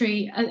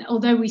poetry,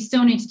 although we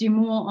still need to do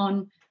more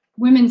on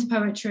women's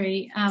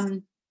poetry,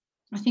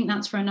 I think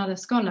that's for another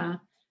scholar.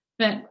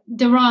 But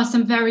there are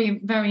some very,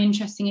 very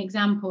interesting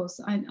examples.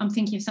 I'm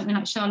thinking of something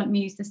like Charlotte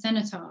Muse, The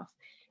Cenotaph,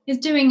 is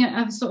doing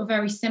a sort of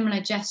very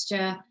similar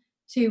gesture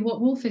to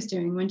what Woolf is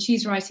doing when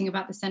she's writing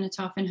about the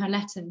cenotaph in her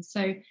letters.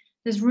 So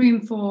there's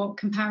room for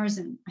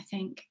comparison, I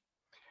think.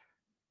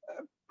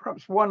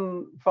 Perhaps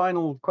one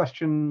final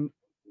question,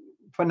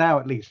 for now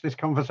at least. This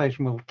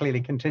conversation will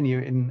clearly continue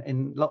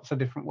in lots of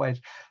different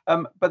ways.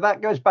 But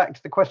that goes back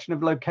to the question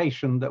of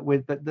location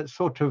that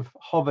sort of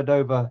hovered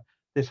over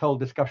this whole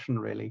discussion,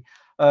 really.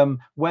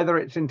 Whether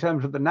it's in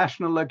terms of the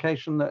national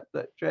location that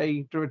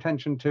Jay drew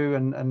attention to,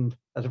 and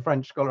as a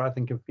French scholar, I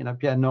think of, you know,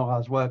 Pierre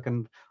Nora's work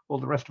and all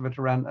the rest of it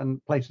around,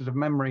 and places of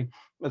memory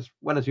as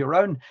well as your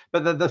own,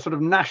 but the sort of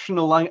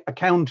national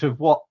account of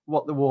what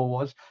the war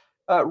was,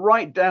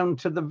 right down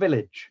to the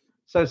village.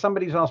 So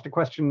somebody's asked a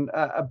question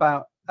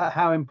about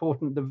how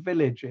important the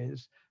village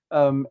is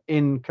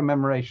in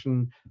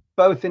commemoration,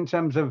 both in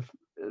terms of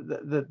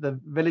the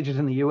villages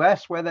in the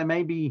US where there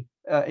may be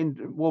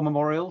in war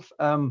memorials,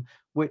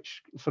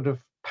 which sort of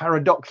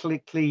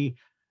paradoxically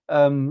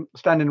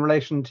stand in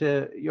relation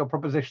to your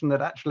proposition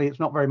that actually it's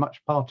not very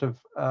much part of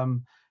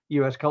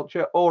US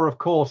culture, or of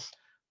course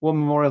war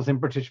memorials in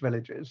British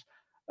villages.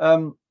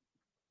 How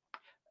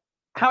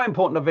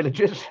important are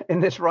villages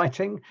in this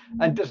writing?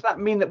 And does that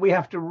mean that we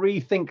have to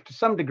rethink to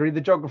some degree the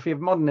geography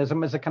of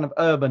modernism as a kind of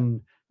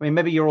urban? I mean,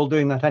 maybe you're all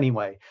doing that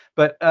anyway,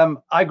 but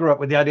I grew up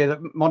with the idea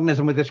that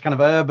modernism was this kind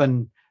of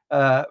urban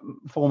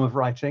form of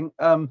writing.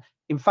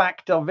 In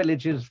fact, are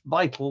villages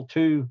vital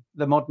to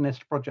the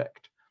modernist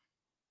project?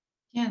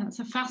 Yeah, that's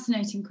a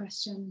fascinating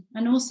question.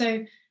 And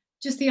also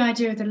just the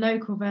idea of the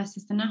local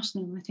versus the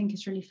national, I think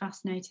is really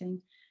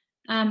fascinating.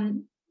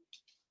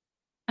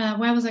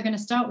 Where was I going to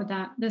start with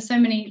that? There's so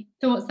many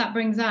thoughts that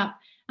brings up.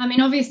 I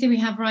mean, obviously we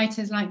have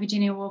writers like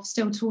Virginia Woolf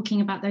still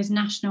talking about those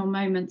national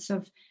moments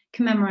of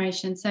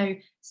commemoration. So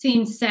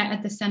scenes set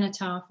at the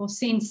cenotaph, or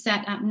scenes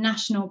set at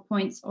national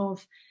points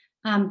of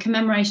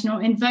commemoration,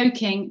 or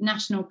invoking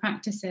national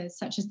practices,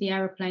 such as the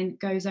aeroplane that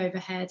goes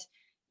overhead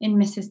in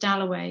Mrs.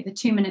 Dalloway, the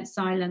 2-minute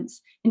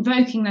silence,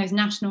 invoking those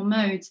national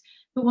modes.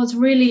 But what's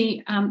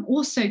really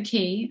also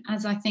key,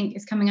 as I think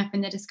is coming up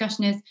in the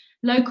discussion, is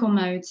local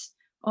modes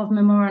of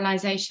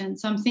memorialization.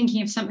 So I'm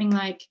thinking of something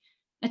like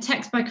a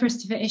text by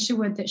Christopher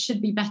Isherwood that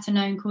should be better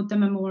known, called The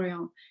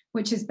Memorial,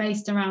 which is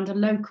based around a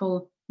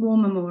local war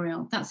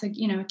memorial. That's a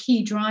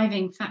key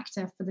driving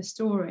factor for the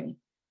story.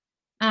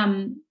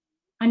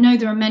 I know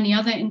there are many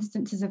other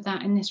instances of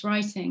that in this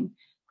writing,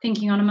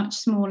 thinking on a much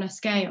smaller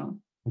scale.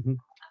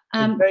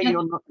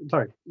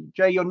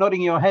 Jay, you're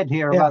nodding your head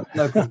here about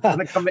local.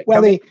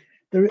 Well,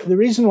 the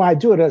reason why I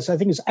do it is I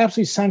think it's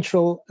absolutely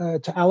central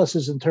to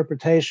Alice's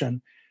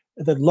interpretation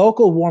that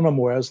local war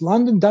memorials,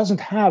 London doesn't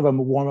have a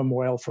war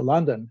memorial for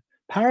London.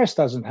 Paris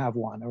doesn't have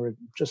one, or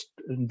just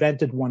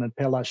invented one at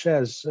Père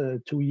Lachaise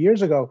 2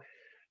 years ago.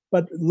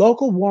 But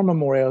local war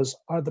memorials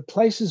are the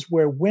places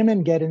where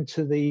women get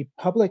into the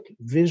public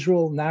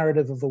visual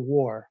narrative of the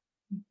war.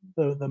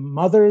 The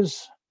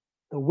mothers,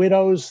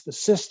 widows, the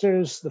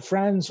sisters, the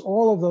friends,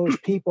 all of those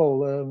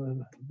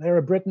people.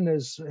 Vera Brittain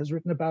has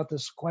written about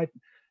this quite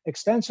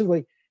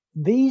extensively.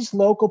 These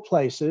local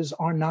places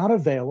are not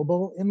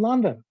available in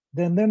London.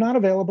 Then they're not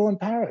available in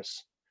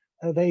Paris.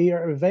 They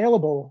are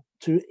available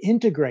to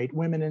integrate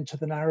women into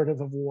the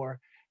narrative of war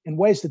in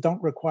ways that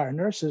don't require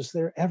nurses.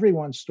 They're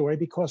everyone's story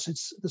because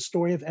it's the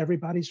story of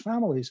everybody's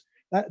families.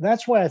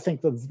 That's why I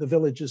think the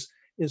village is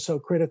so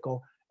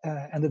critical.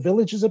 And the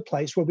village is a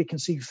place where we can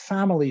see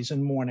families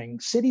in mourning.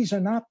 Cities are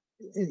not,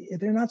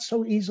 they're not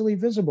so easily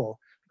visible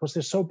because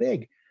they're so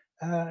big.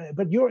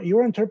 But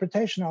your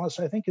interpretation, Alice,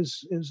 I think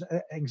is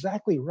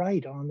exactly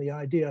right on the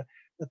idea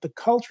that the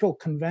cultural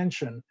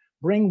convention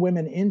bring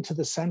women into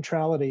the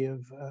centrality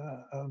of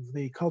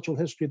the cultural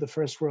history of the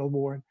First World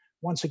War.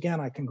 Once again,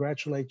 I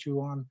congratulate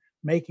you on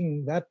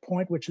making that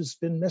point, which has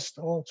been missed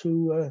all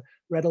too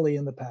readily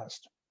in the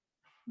past.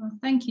 Well,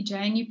 thank you,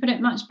 Jane. You put it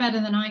much better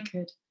than I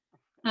could.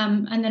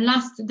 And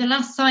the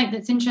last site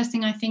that's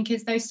interesting, I think,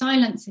 is those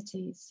silent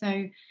cities.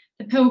 So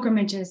the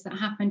pilgrimages that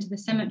happen to the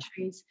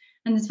cemeteries.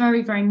 And there's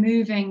very, very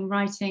moving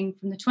writing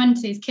from the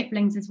 20s.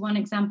 Kipling's is one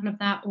example of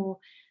that, or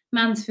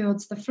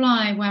Mansfield's The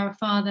Fly, where a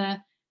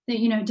father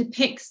that,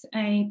 depicts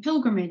a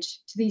pilgrimage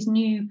to these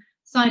new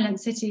silent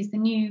cities, the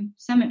new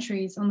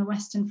cemeteries on the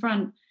Western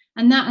Front.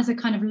 And that as a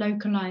kind of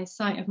localized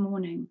site of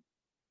mourning.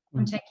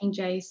 I'm taking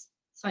Jay's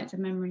sites of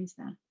memories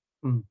there.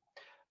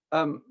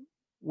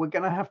 We're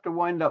going to have to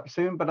wind up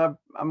soon, but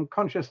I'm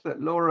conscious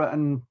that Laura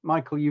and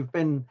Michael, you've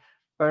been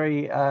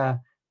very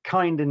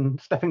kind in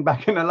stepping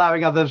back and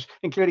allowing others,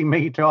 including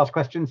me, to ask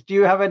questions. Do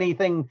you have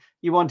anything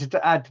you wanted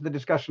to add to the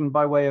discussion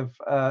by way of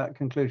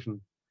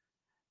conclusion?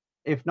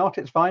 If not,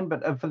 it's fine.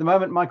 But for the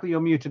moment, Michael,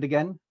 you're muted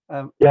again.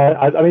 Yeah,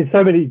 I mean,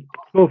 so many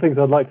small things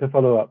I'd like to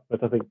follow up,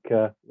 but I think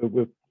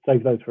we'll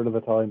save those for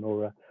another time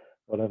or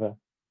whatever.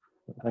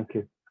 Thank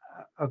you.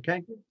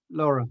 Okay,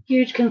 Laura.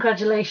 Huge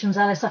congratulations,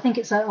 Alice. I think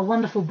it's a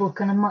wonderful book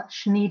and a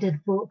much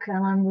needed book,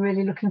 and I'm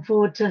really looking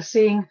forward to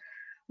seeing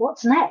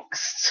what's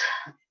next.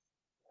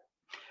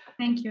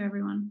 Thank you,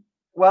 everyone.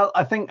 Well,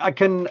 I think I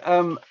can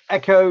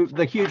echo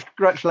the huge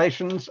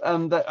congratulations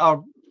that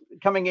are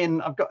coming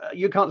in.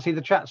 You can't see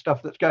the chat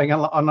stuff that's going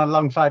on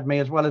alongside me,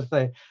 as well as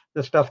the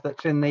stuff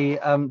that's in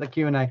the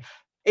Q&A.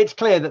 It's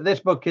clear that this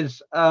book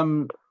is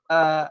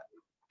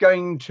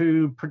going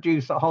to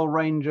produce a whole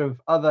range of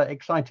other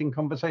exciting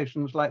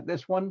conversations like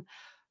this one.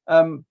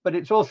 But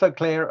it's also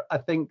clear, I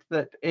think,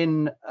 that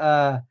in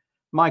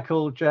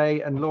Michael,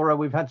 Jay, and Laura,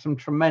 we've had some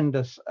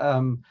tremendous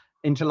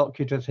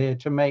interlocutors here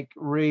to make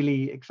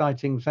really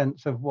exciting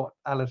sense of what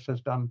Alice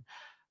has done.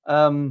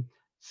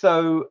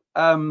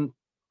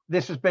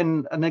 This has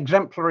been an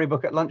exemplary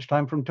book at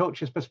lunchtime from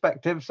Torch's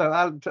perspective.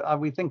 So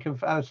we think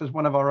of Alice as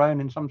one of our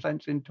own in some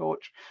sense in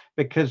Torch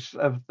because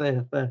of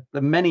the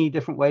many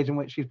different ways in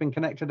which she's been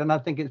connected. And I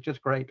think it's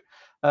just great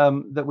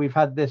that we've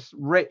had this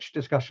rich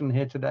discussion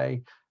here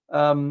today.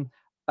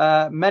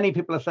 Many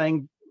people are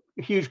saying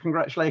huge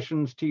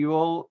congratulations to you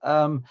all.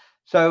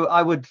 So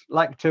I would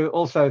like to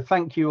also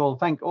thank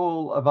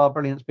all of our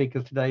brilliant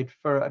speakers today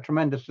for a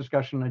tremendous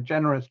discussion, a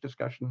generous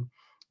discussion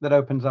that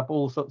opens up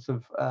all sorts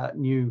of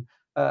new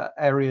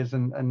areas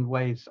and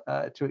ways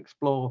to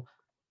explore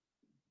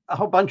a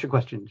whole bunch of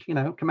questions,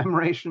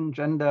 commemoration,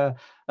 gender,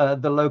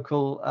 the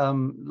local,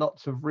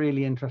 lots of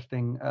really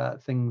interesting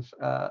things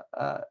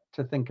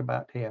to think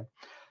about here.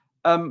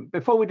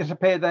 Before we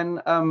disappear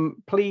then,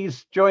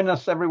 please join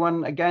us,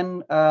 everyone,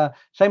 again,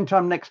 same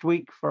time next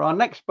week for our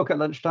next book at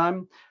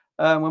lunchtime,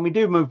 when we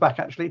do move back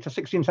actually to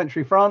 16th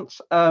century France,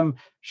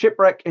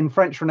 Shipwreck in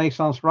French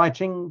Renaissance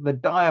Writing, The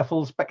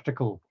Direful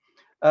Spectacle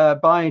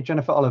by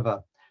Jennifer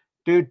Oliver.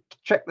 Do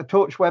check the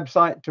Torch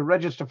website to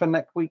register for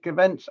next week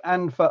events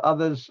and for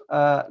others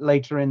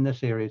later in the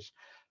series.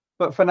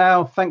 But for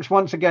now, thanks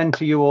once again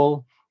to you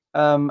all,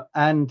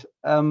 and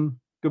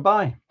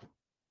goodbye.